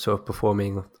strike you of sort of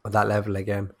performing at that level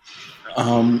again?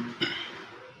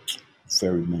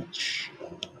 Very much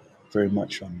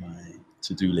on my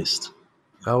to-do list.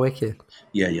 Oh, wicked.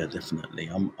 Yeah, definitely.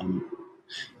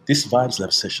 This Vibes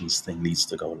Lab Sessions thing needs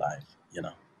to go live,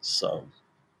 So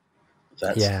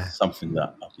that's something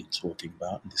that I've been talking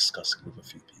about and discussing with a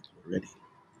few people already.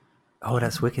 Oh,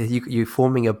 that's wicked. You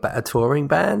forming a touring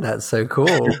band? That's so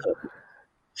cool.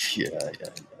 Yeah. I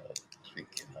think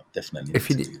definitely need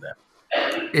to do that.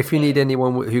 If you need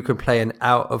anyone who can play an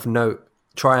out of note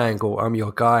Triangle, I'm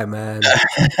your guy, man.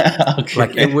 Okay.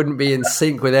 Like, it wouldn't be in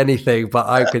sync with anything, but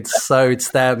I could so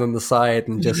stand on the side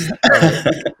and just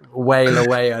wail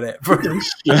away on it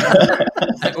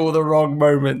at all the wrong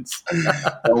moments.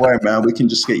 Don't worry, man. We can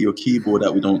just get you a keyboard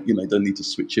that we don't need to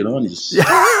switch it on. You just,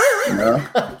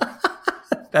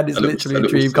 That is literally a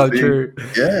dream come true.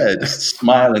 Yeah, just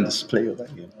smile and just play with that,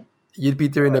 You'd be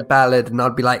doing a ballad and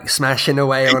I'd be like smashing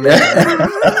away on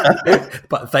it.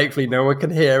 But thankfully no one can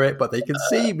hear it, but they can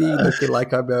see me looking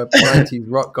like I'm a 90s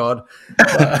rock god.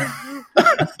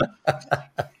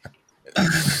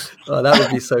 Oh, that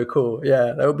would be so cool.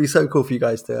 Yeah, that would be so cool for you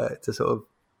guys to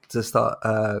start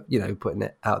putting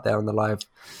it out there on the live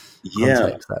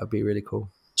context. That would be really cool.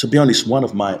 To be honest, one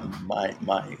of my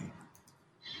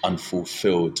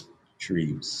unfulfilled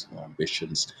dreams or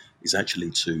ambitions is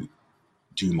actually to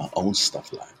do my own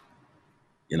stuff live.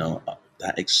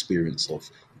 That experience of,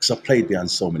 because I've played behind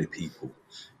so many people,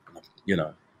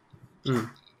 here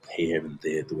and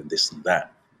there doing this and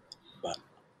that, but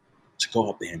to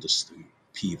go up there and just do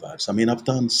P-vibes. I mean, I've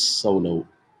done solo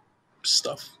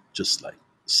stuff, just like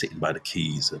sitting by the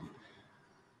keys and,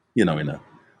 in a,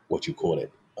 what you call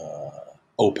it,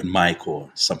 open mic or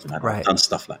something like that. Right. I've done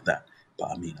stuff like that. But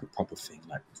I mean, a proper thing,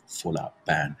 like full out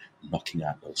band, knocking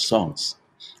out those songs.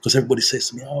 Because everybody says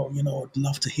to me, I'd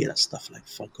love to hear that stuff like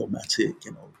Funkomatic,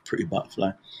 Pretty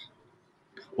Butterfly.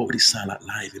 What would it sound like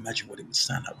live? Imagine what it would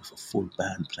sound like with a full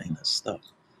band playing that stuff.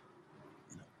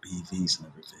 BVs and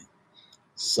everything.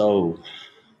 So,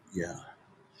 yeah,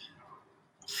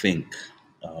 I think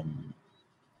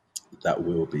that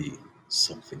will be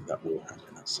something that will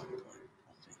happen at some point.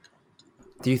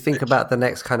 Do you think about the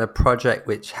next kind of project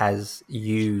which has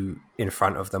you in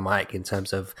front of the mic in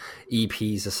terms of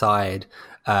EPs aside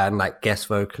and like guest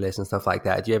vocalists and stuff like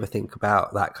that? Do you ever think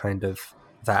about that kind of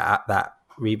that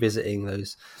revisiting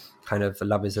those kind of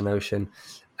Love Is the Notion,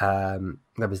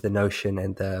 Love Is the Notion,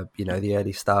 and the the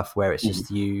early stuff where it's just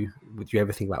you? Would you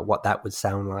ever think about what that would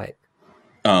sound like?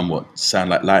 What sound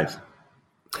like live?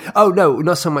 Oh no,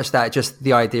 not so much that. Just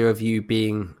the idea of you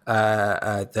being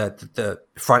the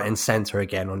front and center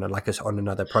again on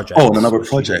another project. Oh, on another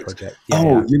project.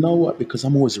 Yeah. You know what? Because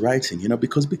I'm always writing.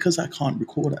 Because I can't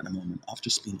record at the moment. I've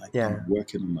just been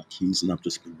working on my keys, and I've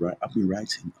just been I've been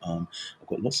writing. I've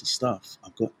got lots of stuff.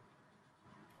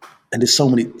 And there's so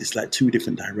many. It's like two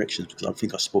different directions. Because I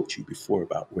think I spoke to you before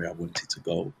about where I wanted to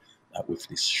go. With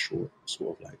this short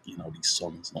sort of these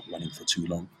songs not running for too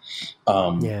long.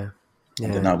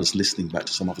 And then I was listening back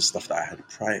to some other stuff that I had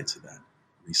prior to that.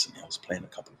 Recently, I was playing a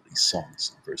couple of these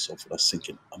songs. Very softly. I was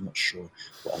thinking, I'm not sure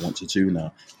what I want to do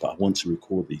now, but I want to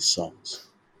record these songs.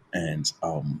 And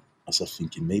I was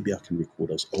thinking, maybe I can record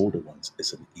those older ones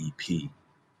as an EP,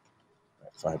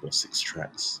 5 or 6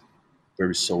 tracks,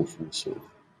 very soulful, sort of,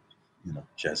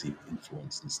 jazzy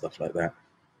influence and stuff like that.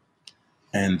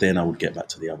 And then I would get back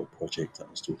to the other project that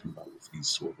I was talking about with these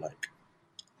sort of like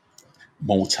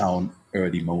Motown,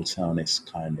 early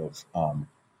Motown-esque kind of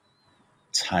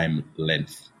time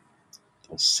length.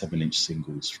 Those 7-inch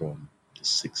singles from the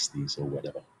 60s or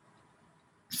whatever,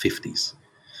 50s,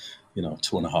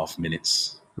 2.5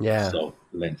 minutes. So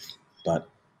length, but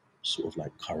sort of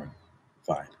like current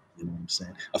vibe. You know what I'm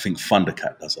saying? I think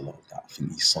Thundercat does a lot of that. I think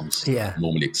these songs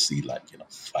normally exceed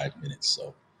 5 minutes.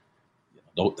 So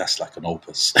that's like an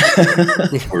opus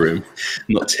for him,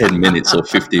 not 10 minutes or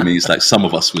 15 minutes like some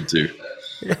of us would do.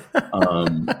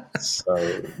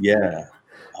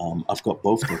 I've got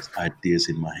both those ideas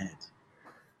in my head,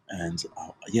 and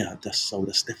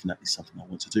that's definitely something I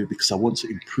want to do, because I want to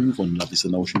improve on Love Is the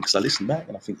Notion, because I listen back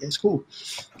and I think it's cool,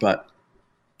 but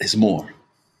there's more,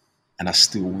 and I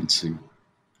still want to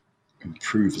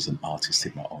improve as an artist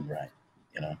in my own right,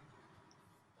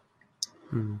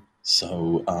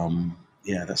 So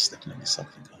that's definitely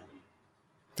something I'm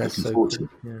looking forward to.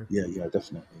 Yeah,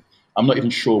 definitely. I'm not even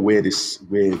sure where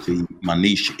my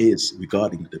niche is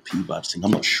regarding the P-vibes thing.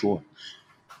 I'm not sure,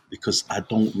 because I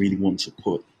don't really want to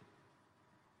put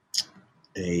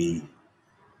a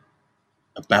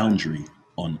boundary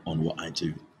on what I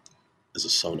do as a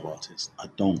solo artist. I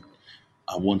don't.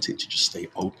 I want it to just stay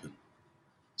open.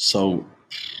 So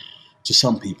to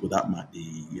some people that might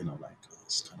be,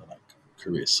 it's kind of like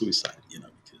career suicide,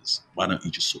 because why don't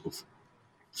you just sort of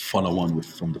follow on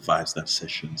from the Vibes Lab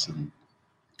sessions and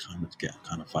kind of get a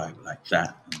kind of vibe like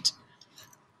that and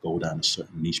go down a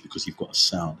certain niche because you've got a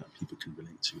sound that people can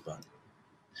relate to. But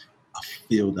I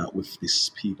feel that with this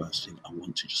P-vibes thing, I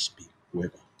want to just be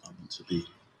whoever I want to be.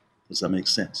 Does that make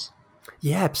sense?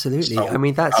 Yeah, absolutely. So, I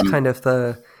mean, that's kind of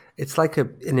it's like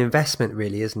an investment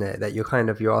really, isn't it? That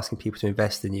you're asking people to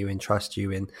invest in you and trust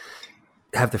you in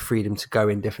have the freedom to go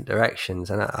in different directions.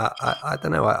 And I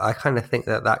don't know. I kind of think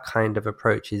that kind of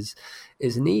approach is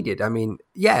needed. I mean,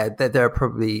 yeah, there are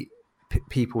probably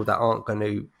people that aren't going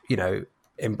to, you know,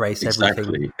 embrace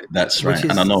everything. Exactly. That's right.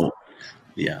 And I know,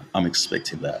 I'm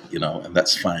expecting that, you know, and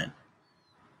that's fine,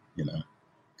 you know,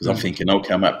 because I'm thinking,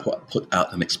 okay, I might put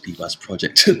out the next P-Vibes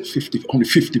project. Only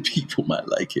 50 people might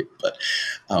like it, but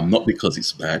not because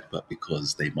it's bad, but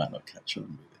because they might not catch on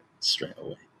with it straight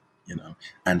away. You know,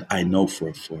 and I know for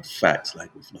a fact,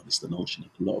 like with Love Is the Notion,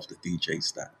 a lot of the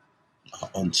DJs that are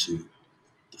onto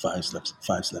the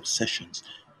Vibes Lab sessions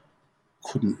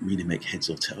couldn't really make heads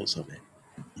or tails of it.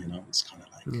 You know, it's kind of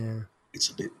like it's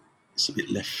a bit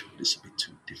left field. It's a bit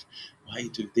too different. Why you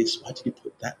do this? Why did you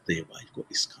put that there? Why you've got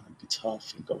this kind of guitar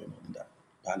thing going on in that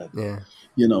ballad? Yeah,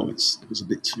 you know, it was a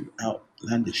bit too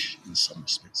outlandish in some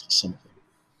respects for some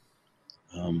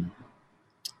of them.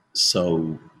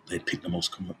 So they pick the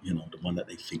most, you know, the one that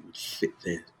they think would fit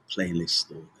their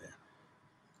playlist or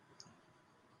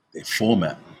their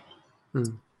format.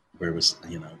 Whereas,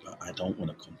 you know, I don't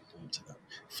want to conform to that.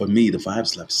 For me, the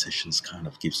Vibes Lab sessions kind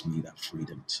of gives me that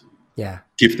freedom to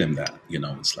give them that. You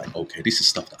know, it's like, okay, this is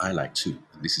stuff that I like too,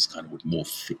 and this is kind of would more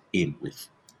fit in with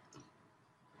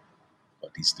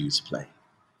what these dudes play.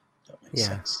 That makes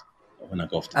sense. But when I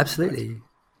go off to absolutely,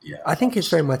 I think it's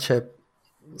very much a.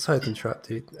 Sorry to interrupt,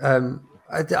 dude.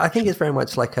 I think it's very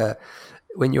much like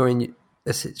when you're in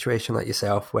a situation like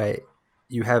yourself where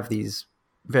you have these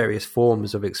various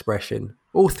forms of expression,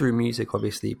 all through music,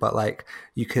 obviously, but like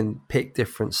you can pick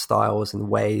different styles and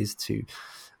ways to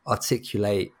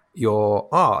articulate your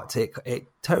art. It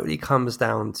totally comes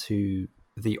down to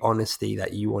the honesty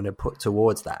that you want to put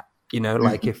towards that. You know,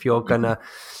 like if you're gonna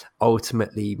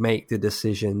ultimately make the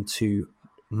decision to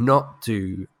not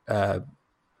do a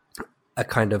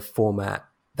kind of format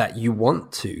that you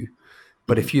want to,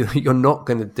 but if you're not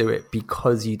going to do it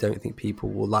because you don't think people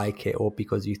will like it, or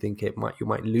because you think you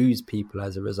might lose people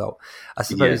as a result, I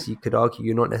suppose you could argue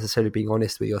you're not necessarily being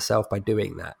honest with yourself by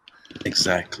doing that.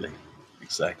 Exactly.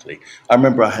 I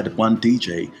remember I had one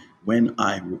DJ when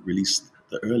I released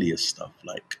the earlier stuff,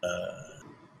 like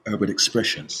Urban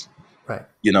Expressions. Right.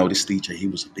 You know, this DJ, he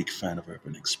was a big fan of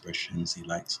Urban Expressions. He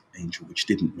liked Angel, which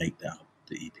didn't make the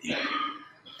EP.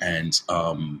 And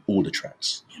all the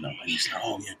tracks, you know, and he's like,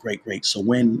 oh yeah, great. So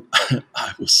when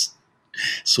I was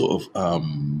sort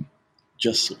of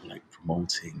just sort of like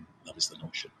promoting Love Is the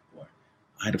Notion,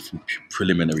 I had a few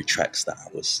preliminary tracks that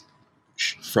I was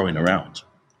throwing around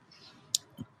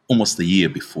almost a year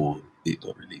before it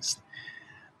got released.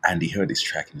 And he heard this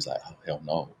track and he was like, oh hell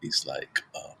no. He's like,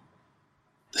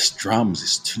 this drums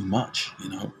is too much, you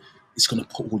know. It's going to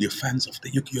put all your fans off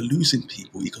there. You're losing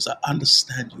people, because I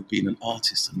understand you being an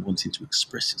artist and wanting to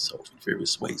express yourself in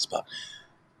various ways, but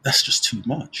that's just too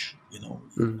much, you know.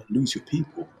 You're going to lose your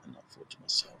people. And I thought to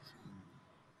myself,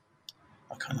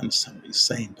 I can't understand what you're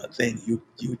saying, but then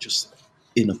you're just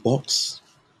in a box,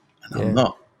 and I'm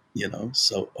not, you know.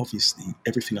 So obviously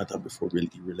everything I've done before really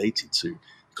related to,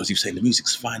 because you're saying the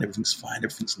music's fine,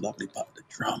 everything's lovely, but the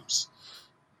drums,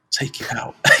 take it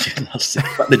out.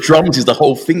 But the drums is the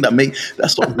whole thing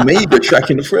that's what made the track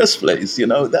in the first place, you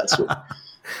know. That's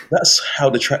how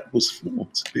the track was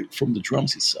formed, from the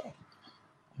drums itself.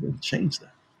 I didn't change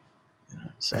that. You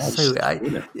know? So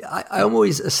I'm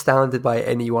always astounded by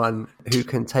anyone who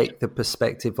can take the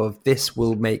perspective of this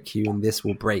will make you and this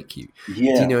will break you.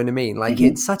 Yeah. Do you know what I mean? Like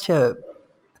it's such a.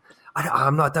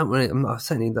 I'm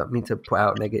certainly not mean to put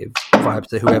out negative vibes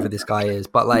to whoever this guy is,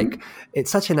 but like it's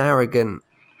such an arrogant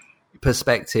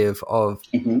perspective of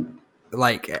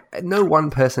like no one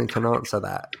person can answer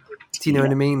that. Do you know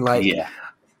what I mean? Like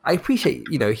I appreciate,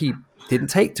 you know, he didn't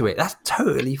take to it. That's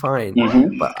totally fine.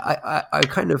 But I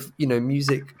kind of, you know,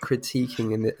 music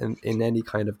critiquing in any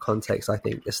kind of context, I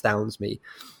think astounds me,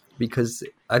 because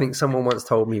I think someone once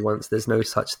told me there's no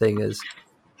such thing as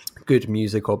good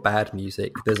music or bad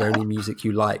music. There's only music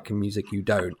you like and music you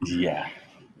don't.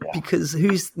 Because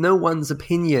no one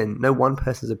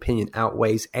person's opinion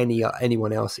outweighs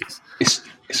anyone else's.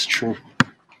 It's true.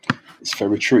 It's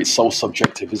very true. It's so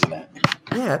subjective, isn't it?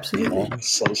 Yeah, absolutely. You know,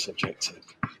 it's so subjective.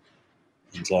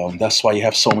 And that's why you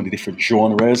have so many different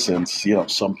genres, and you know,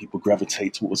 some people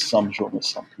gravitate towards some genres,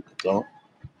 some people don't.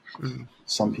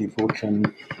 Some people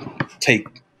can take,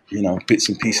 you know, bits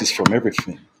and pieces from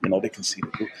everything. You know, they can see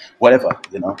whatever,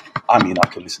 you know. I mean, I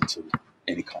can listen to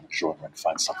any kind of genre and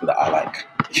find something that I like,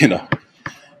 you know.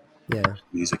 Yeah.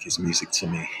 Music is music to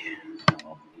me.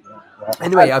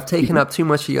 Anyway, I've taken up too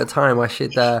much of your time. I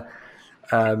should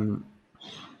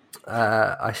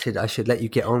I should let you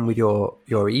get on with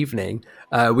your evening.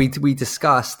 We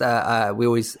discussed we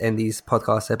always end these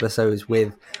podcast episodes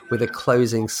with a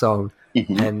closing song,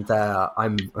 and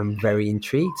I'm very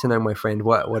intrigued to know, my friend,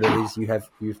 what it is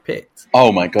you've picked.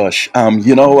 Oh my gosh!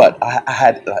 You know what? I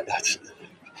had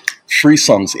 3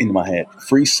 songs in my head.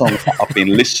 3 songs that I've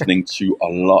been listening to a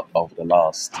lot over the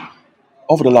last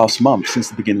month, since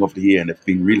the beginning of the year, and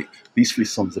these 3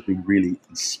 songs have been really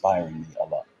inspiring me a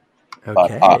lot.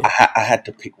 Okay. But I had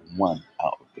to pick one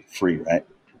out of the 3, right?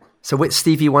 So which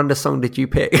Stevie Wonder song did you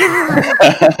pick?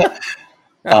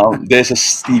 There's a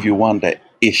Stevie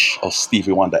Wonder-ish or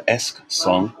Stevie Wonder-esque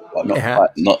song, but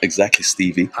not exactly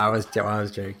Stevie. I was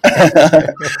joking.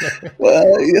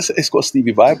 Well, it's got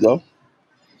Stevie vibe though.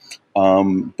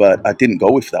 But I didn't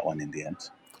go with that one in the end.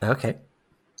 Okay.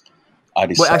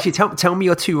 Well, actually, tell me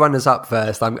your 2 runners up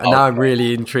first. Now I'm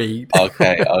really intrigued.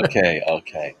 Okay.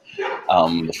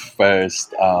 The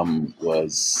first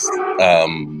was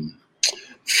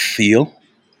Feel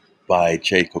by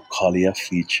Jacob Collier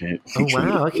featuring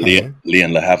Leon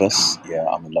LaHavas. Yeah,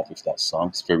 I'm in love with that song.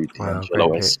 It's very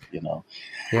D'Angelo-esque, you know.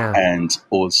 Yeah. And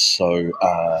also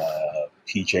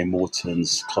PJ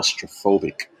Morton's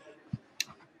Claustrophobic.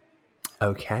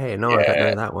 Okay, no, I don't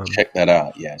know that one. Check that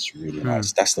out. Yeah, it's really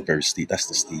nice. That's the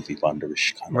Stevie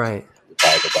Wonder-ish kind of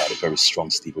vibe about it. Very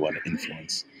strong Stevie Wonder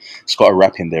influence. It's got a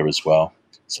rap in there as well.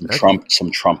 Some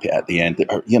trumpet at the end.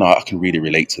 You know, I can really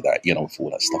relate to that. You know, with all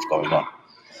that stuff going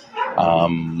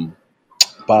on.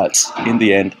 But in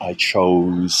the end, I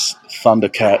chose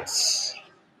Thundercats.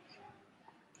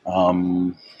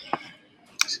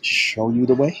 Show You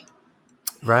the Way.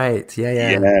 Right,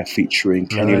 yeah. Yeah, featuring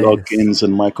Kenny Loggins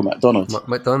and Michael McDonald.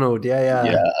 McDonald, yeah.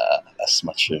 Yeah, that's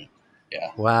my tune. Yeah.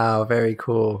 Wow, very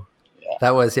cool. Yeah.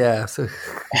 That was, so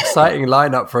exciting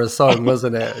lineup for a song,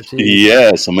 wasn't it? Jeez.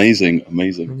 Yes, amazing.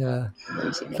 Yeah.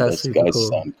 Amazing. That's super guys cool.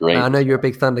 Sound great. I know you're a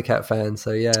big Thundercat fan,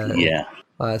 so yeah. Yeah.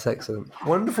 Oh, that's excellent.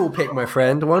 Wonderful pick, my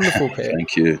friend. Wonderful pick.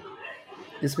 Thank you.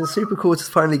 It's been super cool to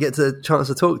finally get the chance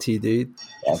to talk to you, dude.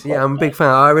 Yeah, I'm a big fan.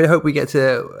 I really hope we get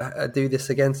to do this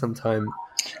again sometime.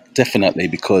 Definitely,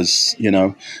 because,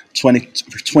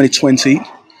 2020,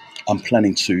 I'm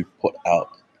planning to put out,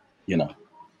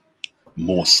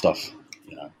 more stuff.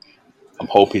 I'm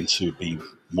hoping to be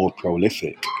more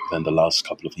prolific than the last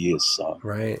couple of years. So,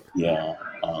 right. Yeah.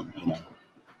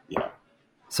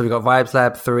 So we got Vibes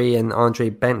Lab 3 and Andre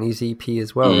Bentley's EP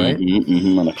as well, right?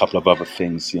 And a couple of other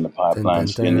things in the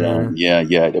pipelines. Yeah.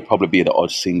 There'll probably be the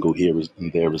odd single here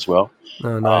and there as well.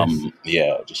 Oh, nice.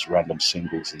 Just random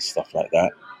singles and stuff like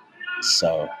that.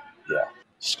 So, yeah,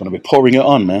 just going to be pouring it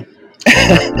on, man.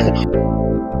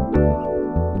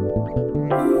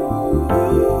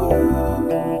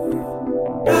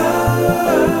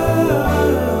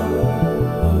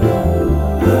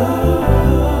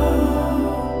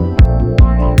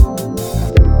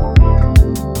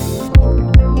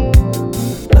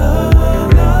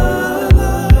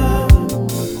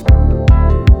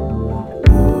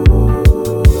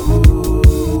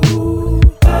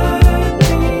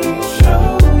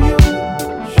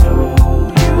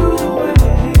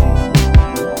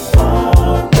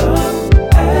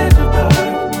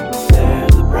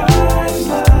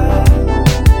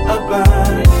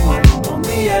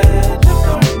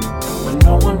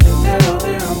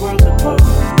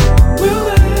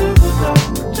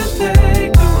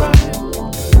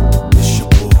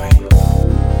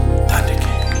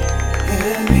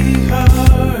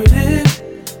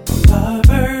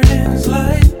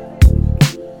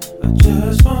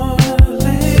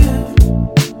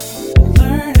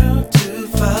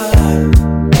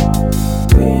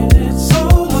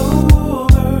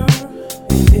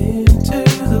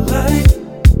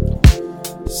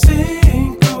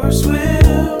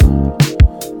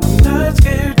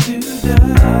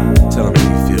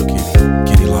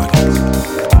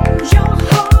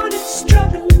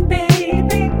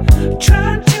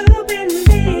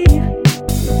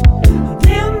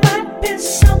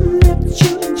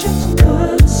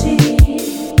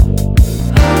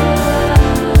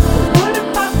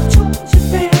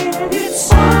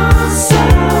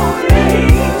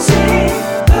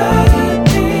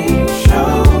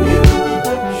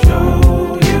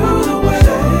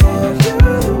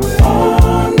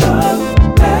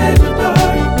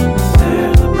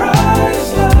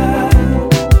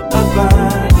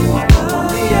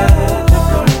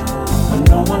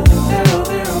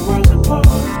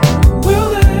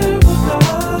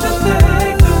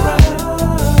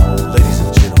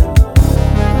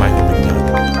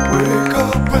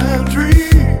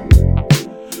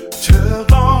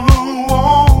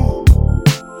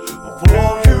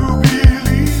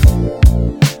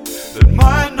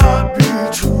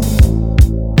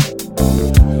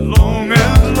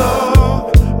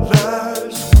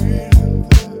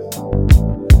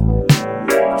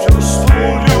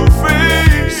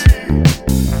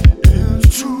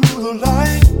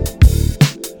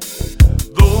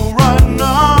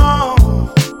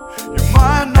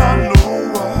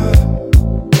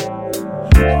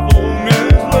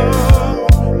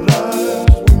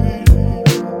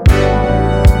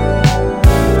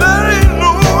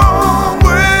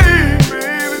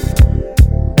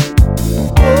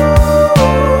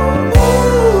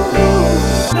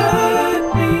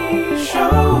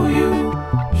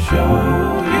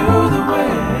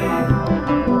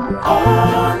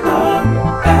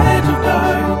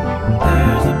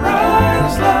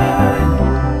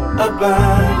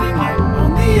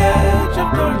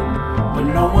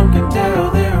 one can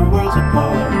tell they're worlds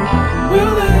apart.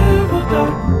 We'll live or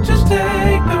die, just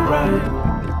take the ride.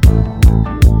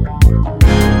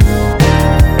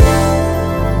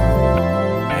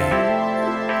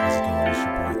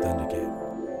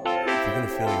 If you're gonna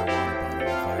fill your water bottle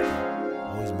with vodka,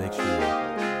 always make sure